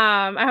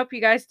 I hope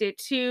you guys did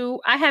too.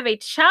 I have a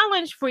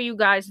challenge for you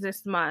guys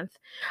this month.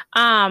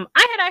 I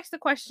had asked a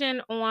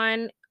question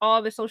on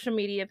all the social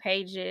media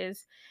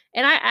pages,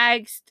 and I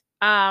asked,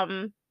 how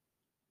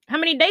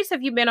many dates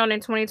have you been on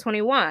in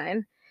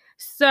 2021?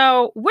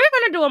 So we're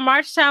going to do a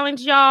March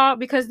challenge, y'all,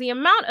 because the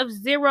amount of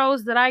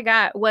zeros that I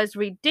got was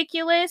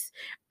ridiculous.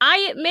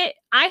 I admit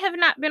I have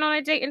not been on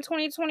a date in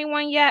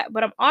 2021 yet,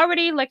 but I'm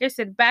already, like I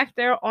said, back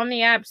there on the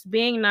apps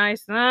being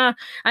nice. I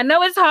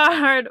know it's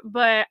hard,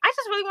 but I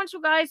just really want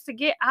you guys to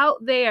get out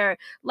there.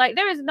 Like,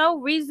 there is no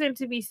reason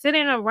to be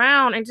sitting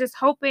around and just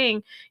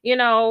hoping,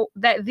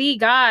 that the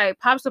guy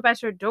pops up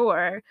at your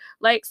door.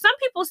 Like, some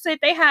people said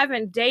they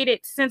haven't dated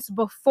since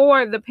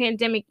before the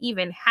pandemic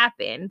even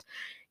happened.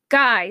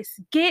 Guys,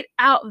 get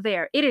out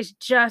there. It is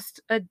just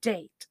a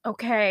date,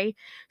 okay?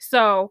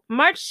 So,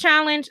 March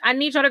challenge, I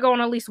need y'all to go on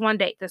at least one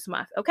date this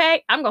month,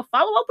 okay? I'm going to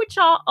follow up with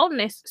y'all on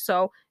this,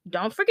 so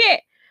don't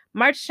forget.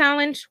 March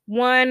challenge,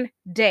 one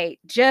date,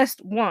 just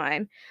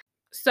one.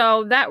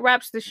 So that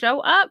wraps the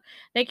show up.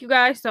 Thank you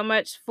guys so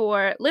much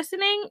for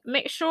listening.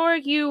 Make sure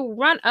you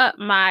run up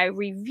my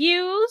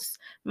reviews,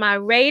 my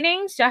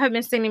ratings. Y'all have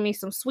been sending me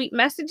some sweet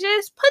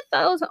messages. Put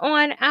those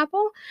on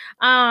Apple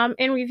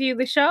and review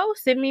the show.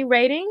 Send me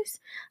ratings.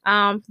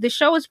 The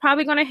show is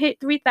probably going to hit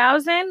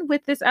 3,000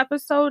 with this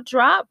episode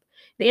drop.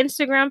 The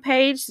Instagram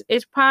page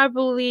is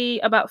probably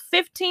about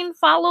 15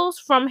 follows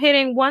from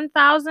hitting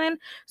 1,000.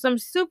 So I'm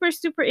super,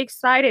 super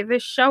excited.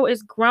 This show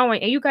is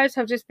growing and you guys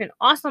have just been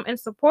awesome and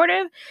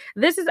supportive.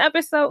 This is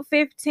episode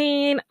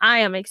 15. I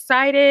am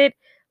excited.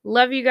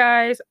 Love you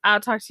guys. I'll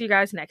talk to you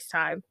guys next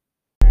time.